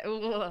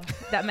 Ugh,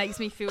 that makes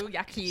me feel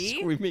yucky.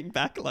 Swimming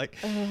back, like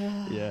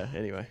yeah.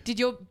 Anyway, Did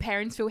your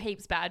parents feel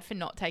heaps bad for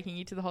not taking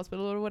you to the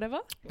hospital or whatever?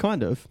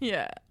 kind of.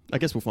 Yeah. I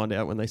guess we'll find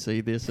out when they see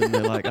this, and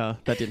they're like,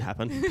 that didn't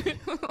happen.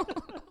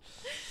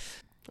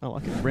 I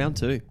like it. Round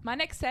 2. My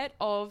next set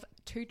of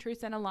 2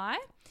 truths and a lie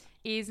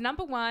is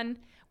number 1.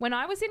 When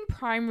I was in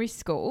primary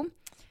school,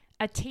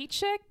 a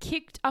teacher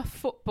kicked a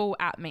football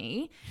at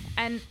me,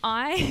 and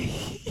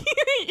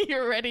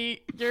you're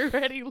ready.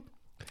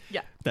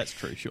 Yeah. That's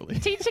true, surely.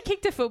 Teacher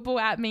kicked a football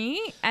at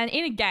me, and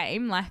in a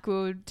game, like we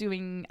were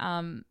doing,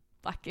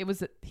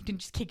 he didn't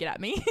just kick it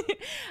at me.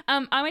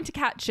 I went to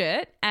catch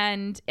it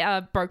and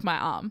broke my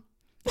arm.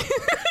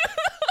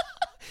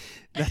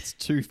 That's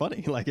too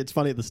funny. Like it's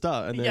funny at the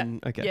start, and then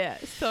okay. Yeah.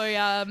 So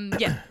yeah.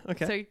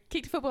 Okay. So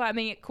kicked a football at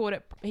me.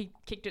 He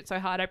kicked it so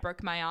hard I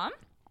broke my arm.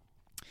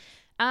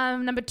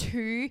 Number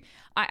 2,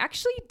 I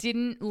actually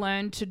didn't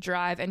learn to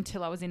drive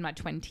until I was in my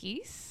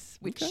 20s,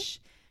 which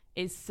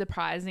is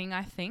surprising,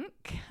 I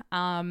think.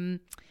 And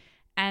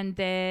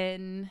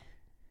then,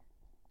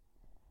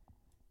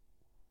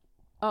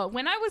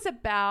 when I was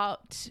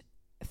about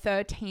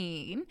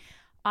 13,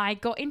 I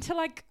got into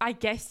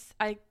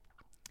a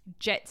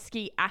jet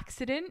ski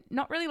accident,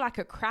 not really like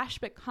a crash,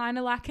 but kind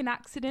of like an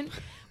accident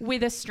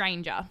with a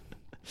stranger.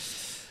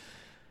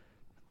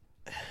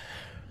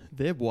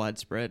 They're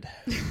widespread.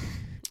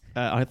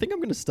 I think I'm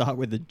going to start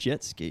with the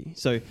jet ski.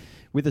 So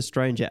with a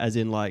stranger, as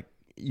in like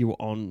you were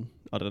on,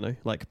 I don't know,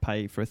 like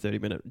pay for a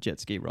 30-minute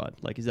jet ski ride.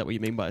 Like, is that what you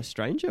mean by a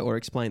stranger, or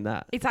explain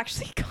that? It's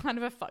actually kind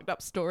of a fucked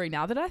up story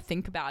now that I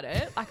think about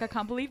it. Like, I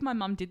can't believe my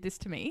mum did this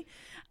to me.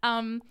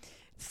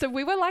 So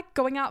we were like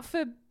going out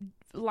for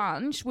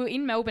lunch. We were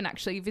in Melbourne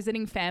actually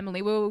visiting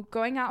family. We were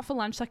going out for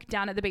lunch like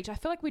down at the beach. I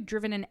feel like we'd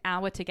driven an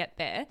hour to get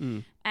there.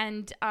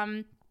 And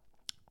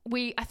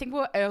I think we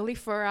were early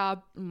for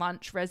our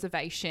lunch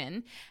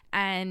reservation,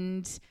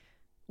 and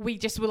we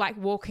just were like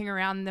walking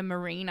around the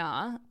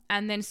marina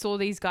and then saw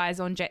these guys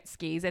on jet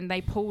skis, and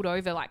they pulled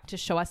over like to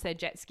show us their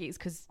jet skis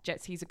because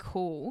jet skis are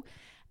cool.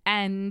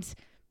 And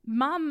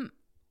mum,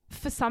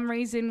 for some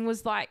reason,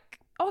 was like,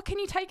 oh, can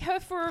you take her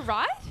for a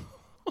ride?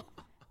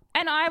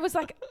 And I was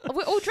like,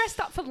 we're all dressed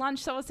up for lunch,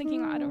 so I was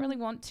thinking, I don't really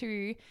want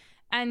to.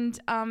 And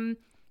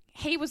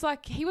he was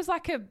like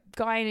a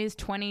guy in his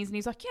 20s, and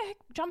he's like, yeah,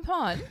 jump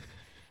on.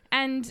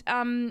 And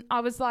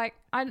I was like,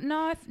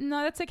 no,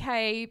 that's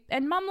okay.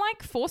 And mum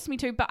like forced me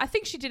to, but I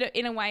think she did it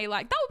in a way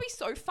like, that would be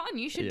so fun.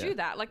 You should do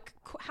that. Like,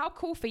 how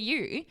cool for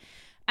you.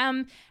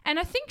 And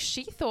I think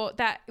she thought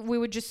that we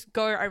would just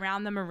go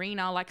around the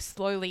marina like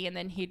slowly, and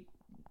then he'd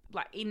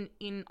like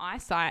in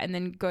eyesight and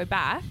then go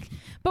back.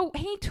 But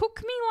he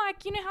took me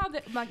like, you know how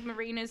the like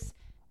marinas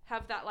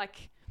have that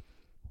like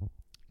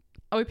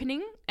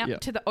opening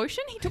out to the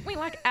ocean? He took me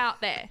like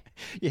out there.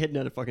 You're heading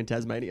out of fucking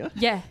Tasmania.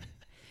 Yeah.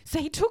 So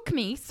he took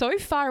me so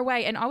far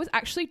away, and I was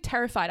actually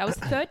terrified. I was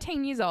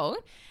 13 years old,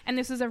 and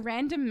this was a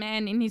random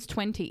man in his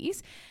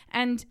 20s,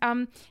 and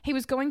he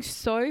was going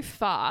so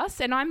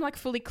fast, and I'm like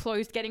fully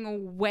clothed, getting all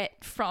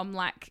wet from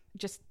like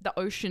just the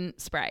ocean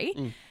spray.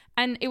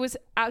 And it was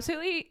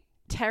absolutely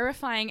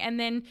terrifying. And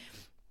then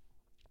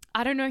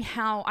I don't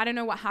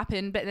know what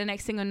happened, but the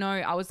next thing I know,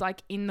 I was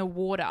like in the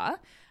water,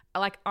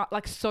 like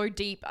so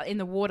deep in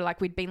the water,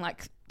 like we'd been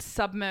like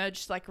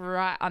submerged like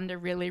right under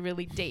really,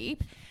 really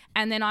deep.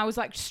 And then I was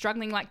like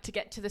struggling like to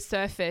get to the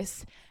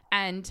surface,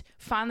 and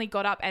finally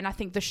got up, and I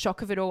think the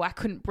shock of it all, I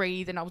couldn't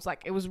breathe, and I was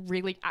like, it was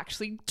really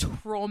actually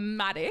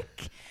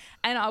traumatic.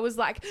 And I was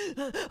like,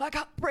 I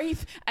can't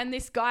breathe. And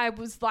this guy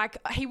was like,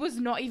 he was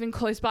not even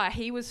close by.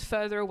 He was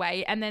further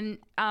away. And then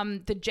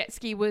the jet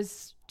ski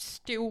was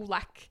still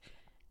like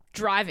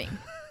driving.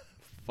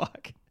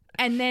 Fuck.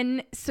 And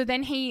then,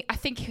 I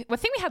think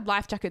we had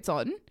life jackets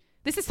on.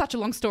 This is such a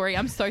long story.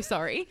 I'm so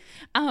sorry.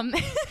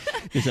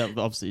 This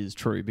obviously is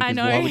true, because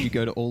know. why would you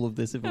go to all of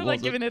this if it I'm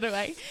wasn't? like giving it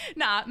away.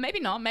 Nah,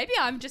 maybe not. Maybe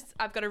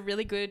I've got a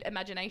really good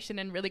imagination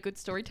and really good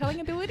storytelling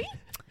ability.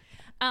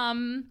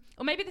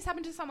 Or maybe this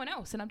happened to someone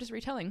else and I'm just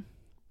retelling.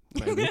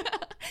 Maybe.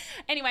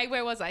 Anyway,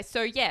 where was I?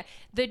 So yeah,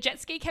 the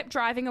jet ski kept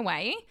driving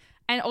away,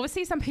 and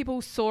obviously some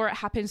people saw it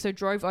happen, so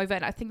drove over,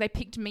 and I think they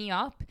picked me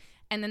up,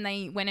 and then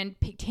they went and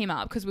picked him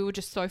up because we were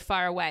just so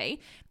far away,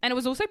 and it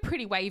was also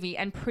pretty wavy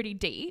and pretty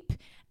deep,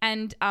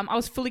 and I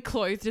was fully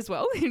clothed as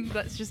well.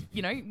 Let's just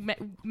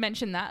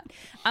mention that.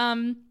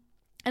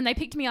 And they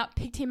picked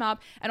him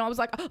up, and I was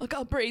like, oh, I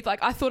can't breathe.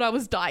 Like, I thought I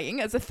was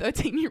dying as a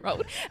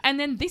 13-year-old. And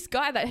then this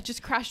guy that had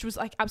just crashed was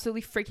like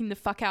absolutely freaking the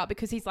fuck out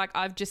because he's like,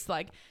 I've just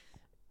like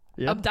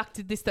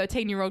abducted this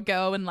 13-year-old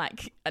girl and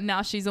like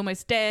now she's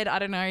almost dead. I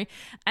don't know.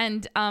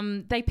 And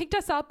they picked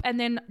us up and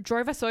then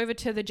drove us over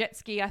to the jet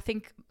ski. I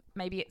think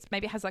maybe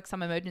it has like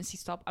some emergency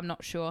stop. I'm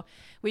not sure.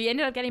 We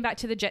ended up getting back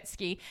to the jet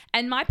ski,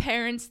 and my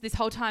parents this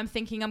whole time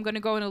thinking I'm going to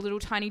go on a little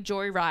tiny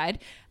joyride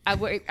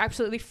were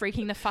absolutely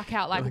freaking the fuck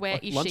out. Like, where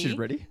is lunch she? Is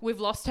ready? We've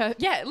lost her.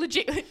 Yeah,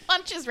 legit.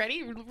 Lunch is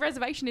ready.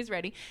 Reservation is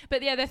ready.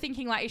 But yeah, they're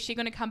thinking like, is she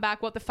going to come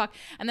back? What the fuck?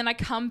 And then I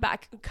come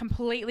back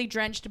completely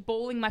drenched,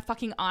 bawling my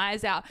fucking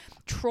eyes out,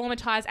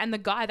 traumatized. And the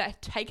guy that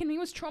had taken me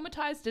was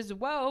traumatized as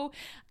well.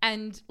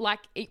 And like,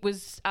 it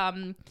was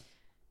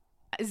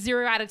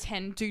 0 out of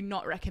 10. Do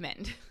not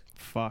recommend.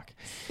 Fuck.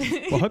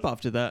 Well, I hope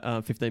after that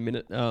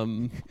 15-minute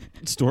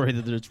story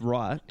that it's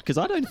right, because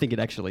I don't think it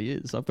actually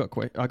is. I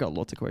got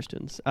lots of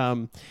questions.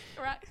 Right.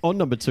 On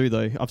number 2,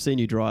 though, I've seen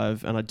you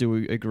drive, and I do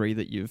agree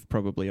that you've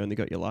probably only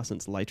got your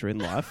license later in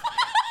life.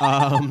 Really?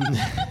 Am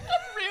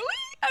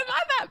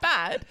I that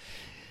bad?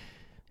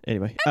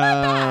 Anyway,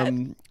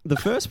 bad? the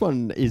first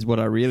one is what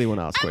I really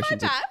want to ask Am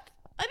questions. I bad?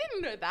 I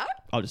didn't know that.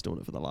 I'm just doing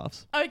it for the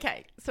laughs.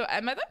 Okay, so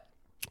am I that?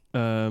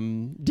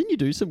 Didn't you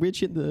do some weird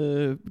shit in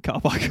the car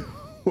park?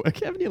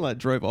 Work? Haven't you like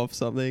drove off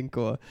something,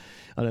 or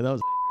I know that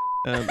was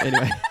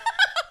anyway.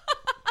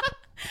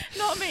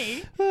 Not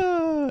me.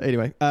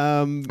 Anyway,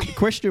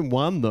 question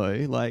 1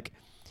 though, like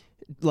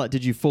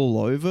did you fall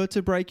over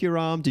to break your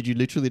arm? Did you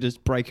literally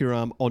just break your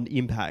arm on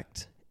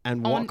impact?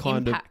 And what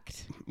kind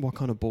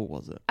of ball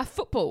was it? A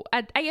football,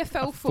 an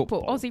AFL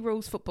football, Aussie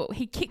rules football.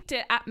 He kicked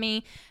it at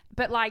me,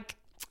 but like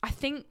I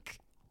think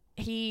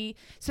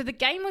so the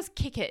game was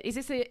kick it. Is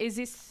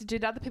this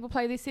did other people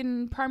play this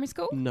in primary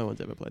school? No one's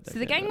ever played that. So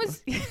the game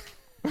was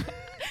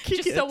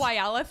just a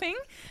Whyalla thing.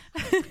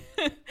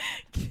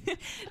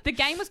 The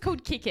game was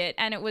called Kick It,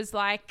 and it was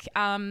like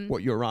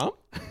what, your arm?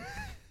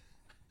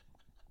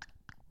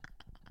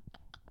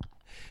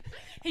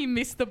 He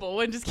missed the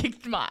ball and just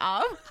kicked my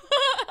arm.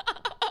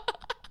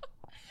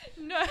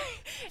 No,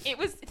 it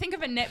was, think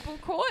of a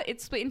netball court.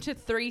 It's split into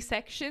 3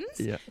 sections.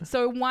 Yeah.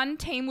 So one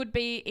team would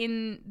be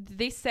in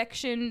this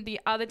section,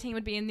 the other team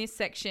would be in this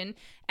section,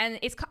 and I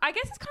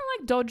guess it's kind of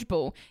like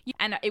dodgeball.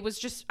 And it was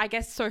just, I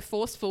guess, so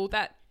forceful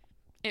that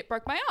it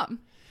broke my arm.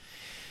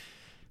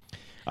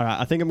 All right,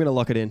 I think I'm going to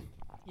lock it in.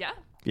 Yeah?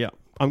 Yeah.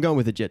 I'm going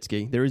with a jet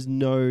ski. There is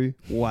no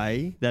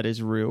way that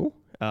is real.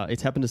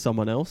 It's happened to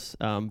someone else,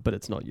 but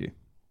it's not you.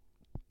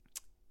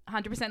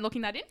 100%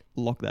 locking that in?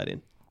 Lock that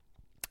in.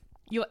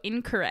 You're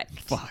incorrect.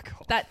 Fuck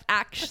off. That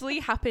actually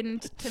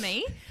happened to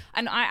me,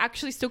 and I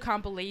actually still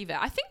can't believe it.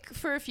 I think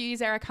for a few years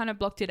there I kind of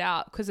blocked it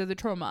out because of the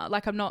trauma.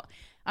 Like, I'm not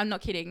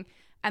kidding.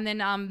 And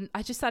then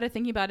I just started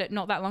thinking about it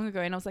not that long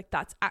ago, and I was like,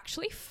 that's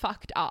actually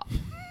fucked up.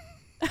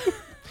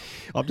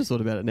 I've just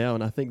thought about it now,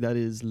 and I think that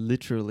is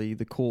literally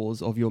the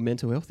cause of your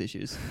mental health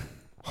issues.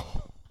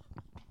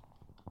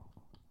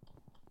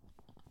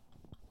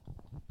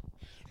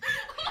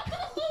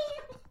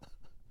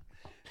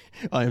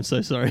 I am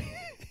so sorry.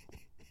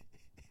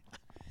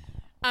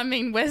 I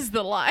mean, where's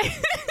the lie?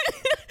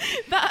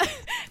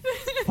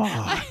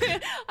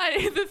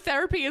 The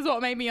therapy is what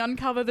made me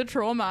uncover the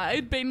trauma.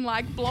 It'd been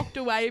like blocked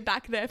away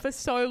back there for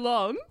so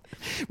long.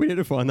 We need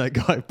to find that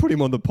guy, put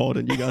him on the pod,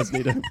 and you guys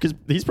need to, because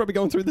he's probably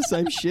going through the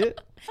same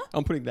shit.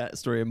 I'm putting that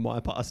story in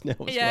my past now as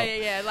well.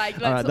 Yeah. Like,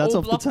 let's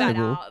all block that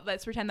out.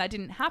 Let's pretend that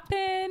didn't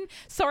happen.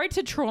 Sorry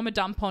to trauma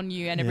dump on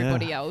you and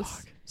everybody else.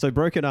 Fuck. So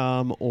broken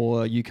arm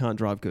or you can't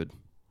drive good?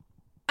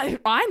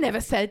 I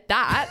never said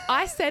that.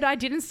 I said I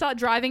didn't start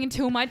driving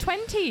until my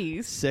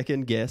 20s.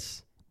 Second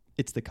guess,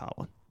 it's the car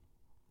one.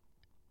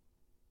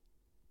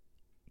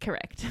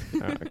 Correct. All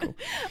right, cool.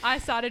 I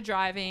started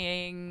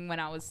driving when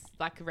I was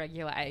like a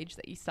regular age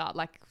that you start,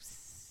 like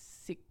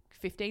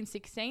 15,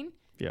 16.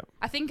 Yeah.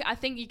 I think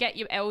you get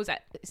your L's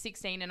at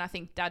 16, and I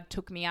think Dad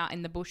took me out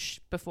in the bush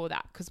before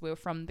that because we were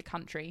from the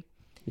country.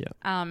 Yeah.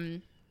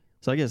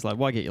 So I guess, like,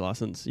 why get your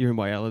license? You're in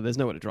Whyalla. There's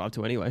nowhere to drive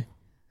to anyway.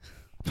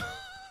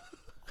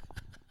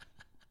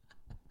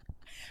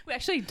 We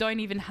actually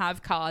don't even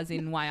have cars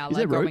in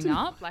Whyalla roads growing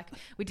up. Like,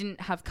 we didn't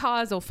have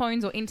cars or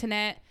phones or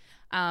internet.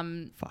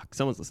 Fuck,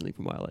 someone's listening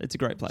from Whyalla. It's a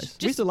great place.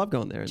 We used to love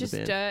going there in the just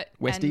van. Dirt.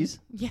 Westies.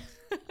 Yeah.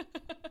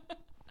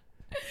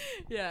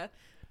 Yeah.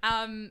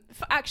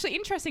 Actually,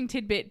 interesting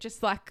tidbit.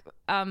 Just like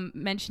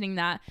mentioning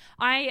that,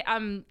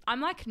 I'm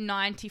like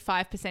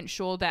 95%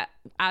 sure that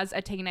as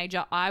a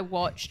teenager, I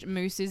watched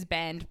Moose's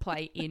band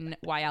play in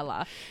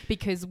Whyalla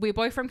because we're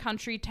both from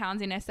country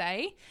towns in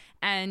SA,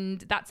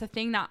 and that's a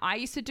thing that I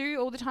used to do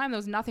all the time. There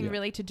was nothing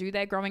really to do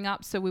there growing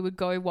up, so we would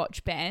go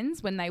watch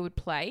bands when they would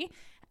play.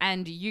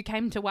 And you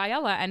came to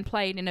Whyalla and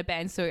played in a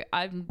band, so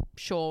I'm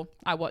sure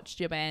I watched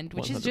your band,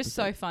 which 100%. Is just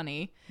so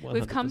funny. 100%.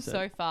 We've come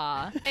so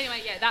far.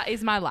 Anyway, yeah, that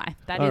is my lie.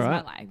 That is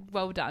my lie.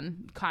 Well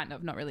done. Kind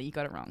of. Not really. You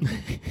got it wrong.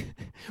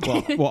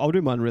 well, I'll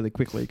do mine really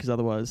quickly because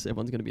otherwise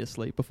everyone's going to be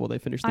asleep before they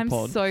finish the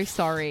pod. I'm so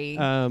sorry.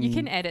 You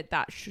can edit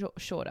that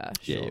shorter,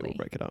 surely. Yeah, we'll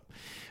break it up.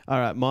 All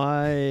right,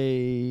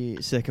 my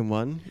second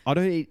one. I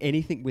don't eat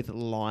anything with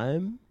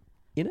lime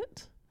in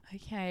it.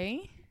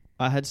 Okay.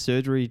 I had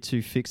surgery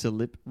to fix a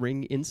lip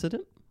ring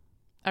incident.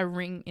 A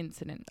ring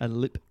incident. A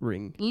lip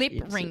ring.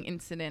 Ring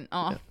incident.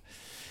 Oh.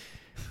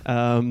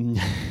 Yeah.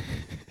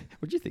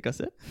 What do you think I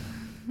said?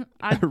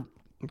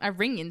 A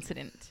ring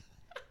incident.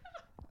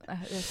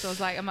 So I was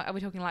like, are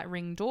we talking like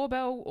ring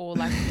doorbell or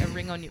like a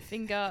ring on your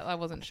finger? I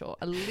wasn't sure.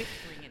 A lip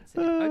ring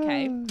incident.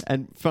 Okay.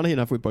 And funny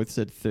enough, we both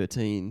said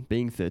 13,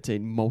 being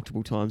 13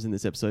 multiple times in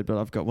this episode, but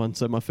I've got one.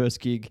 So my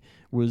first gig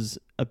was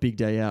a big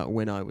day out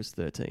when I was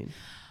 13.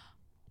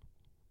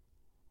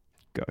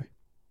 Go.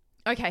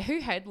 Okay, who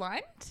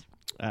headlined?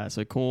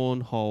 So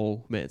Korn,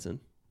 Hole, Manson.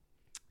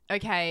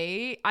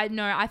 Okay,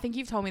 I think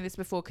you've told me this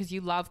before because you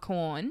love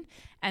Korn,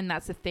 and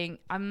that's the thing.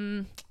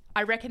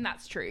 I reckon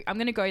that's true. I'm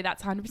gonna go.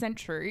 That's 100%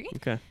 true.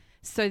 Okay.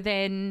 So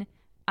then,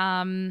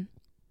 what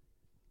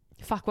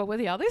were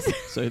the others?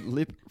 So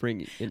lip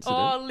ring incident.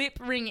 Oh, lip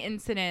ring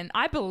incident.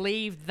 I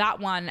believe that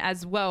one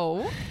as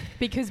well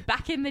because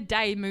back in the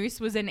day,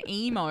 Moose was an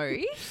emo.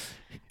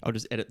 I'll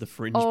just edit the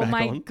fringe back on. Oh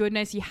my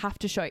goodness, you have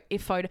to show a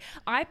photo.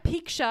 I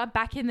picture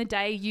back in the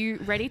day you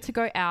ready to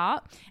go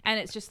out and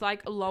it's just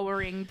like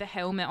lowering the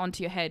helmet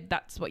onto your head.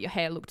 That's what your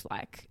hair looked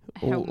like.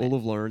 All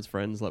of Lauren's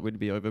friends, like we'd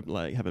be over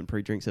like having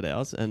pre-drinks at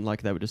ours and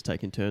like they were just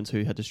taking turns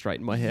who had to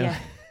straighten my hair. Yeah.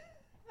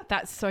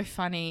 That's so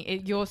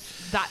funny. You're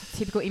that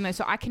typical emo.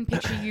 So I can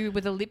picture you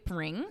with a lip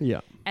ring.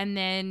 Yeah. And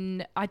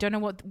then I don't know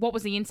what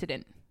was the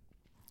incident?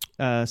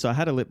 So I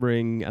had a lip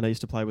ring and I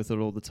used to play with it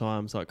all the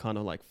time. So it kind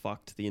of like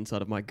fucked the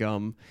inside of my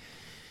gum.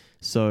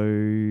 So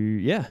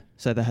yeah.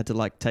 So they had to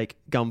like take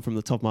gum from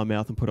the top of my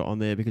mouth and put it on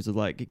there because of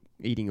like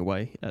eating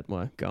away at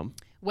my gum.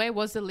 Where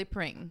was the lip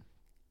ring?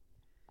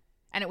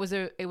 And it was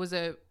a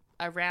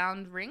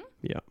round ring?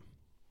 Yeah.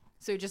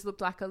 So it just looked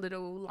like a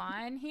little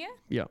line here?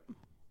 Yeah.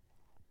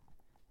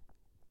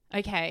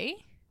 Okay.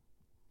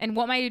 And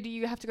what made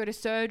you have to go to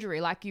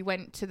surgery? Like you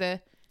went to the...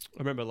 I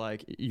remember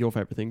like your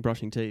favorite thing,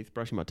 brushing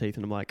my teeth,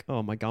 and I'm like,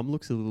 oh, my gum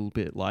looks a little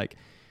bit like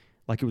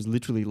it was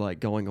literally like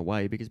going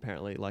away because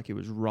apparently like it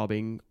was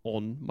rubbing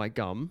on my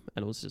gum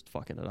and it was just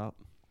fucking it up.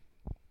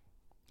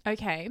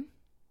 Okay.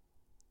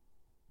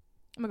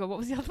 Oh my God, what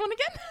was the other one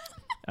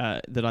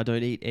again? That I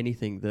don't eat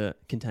anything that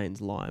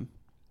contains lime.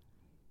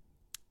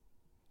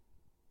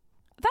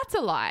 That's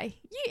a lie.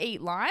 You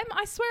eat lime.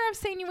 I swear I've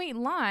seen you eat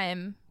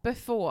lime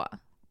before.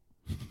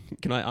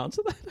 Can I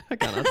answer that? I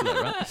can't answer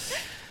that,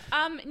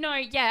 right? No,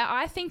 yeah,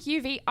 I think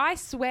I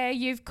swear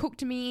you've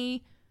cooked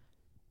me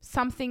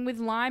something with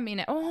lime in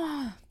it.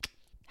 Oh,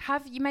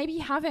 have you? Maybe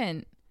you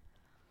haven't.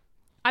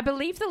 I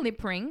believe the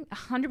lip ring,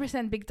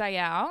 100% big day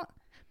out.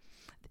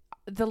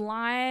 The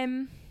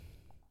lime.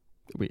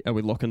 Are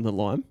we locking the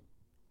lime?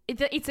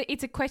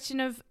 It's a question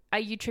of, are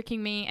you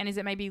tricking me and is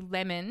it maybe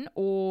lemon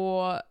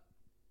or...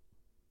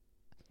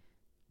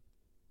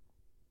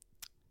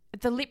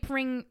 The lip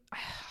ring,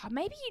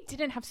 maybe you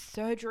didn't have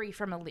surgery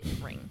from a lip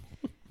ring.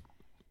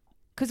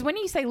 Because when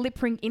you say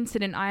lip ring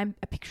incident, I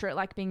picture it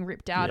like being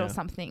ripped out or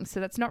something. So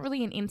that's not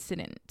really an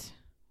incident.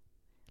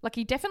 Like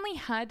you definitely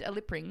had a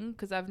lip ring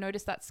because I've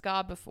noticed that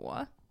scar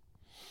before.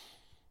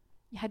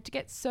 You had to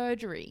get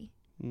surgery.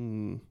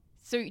 Mm.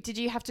 So did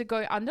you have to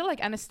go under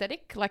like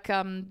anesthetic, like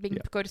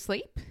go to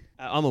sleep?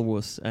 I'm a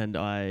wuss and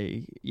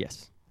I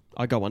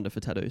go under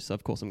for tattoos. So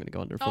of course I'm going to go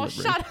under for lip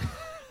ring. Oh, shut up.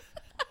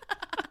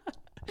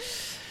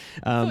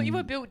 I thought you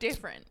were built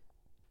different.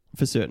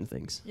 For certain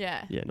things.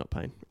 Yeah. Yeah, not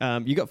pain.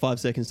 You got 5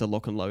 seconds to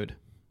lock and load.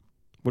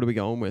 What are we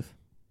going with?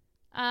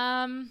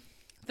 The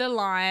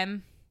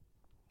lime.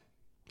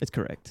 It's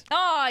correct.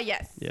 Oh,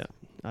 yes. Yeah,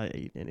 I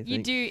eat anything.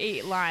 You do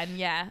eat lime,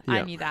 yeah.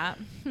 I knew that.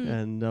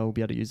 And I'll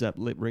be able to use that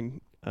lip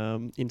ring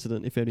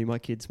incident if any of my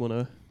kids want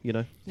to,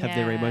 have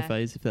their emo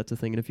phase, if that's a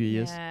thing in a few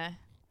years. Yeah.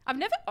 I've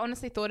never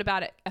honestly thought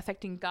about it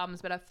affecting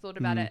gums, but I've thought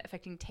about it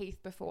affecting teeth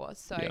before.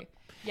 So,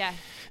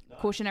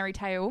 cautionary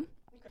tale.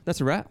 That's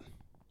a wrap.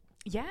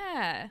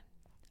 Yeah.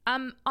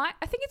 I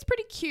think it's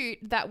pretty cute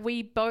that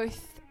we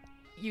both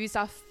used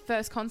our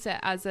first concert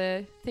as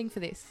a thing for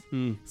this.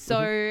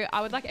 So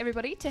I would like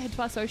everybody to head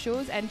to our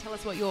socials and tell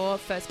us what your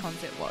first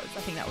concert was. I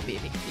think that would be a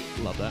big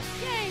cute. Love that.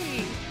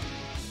 Yay.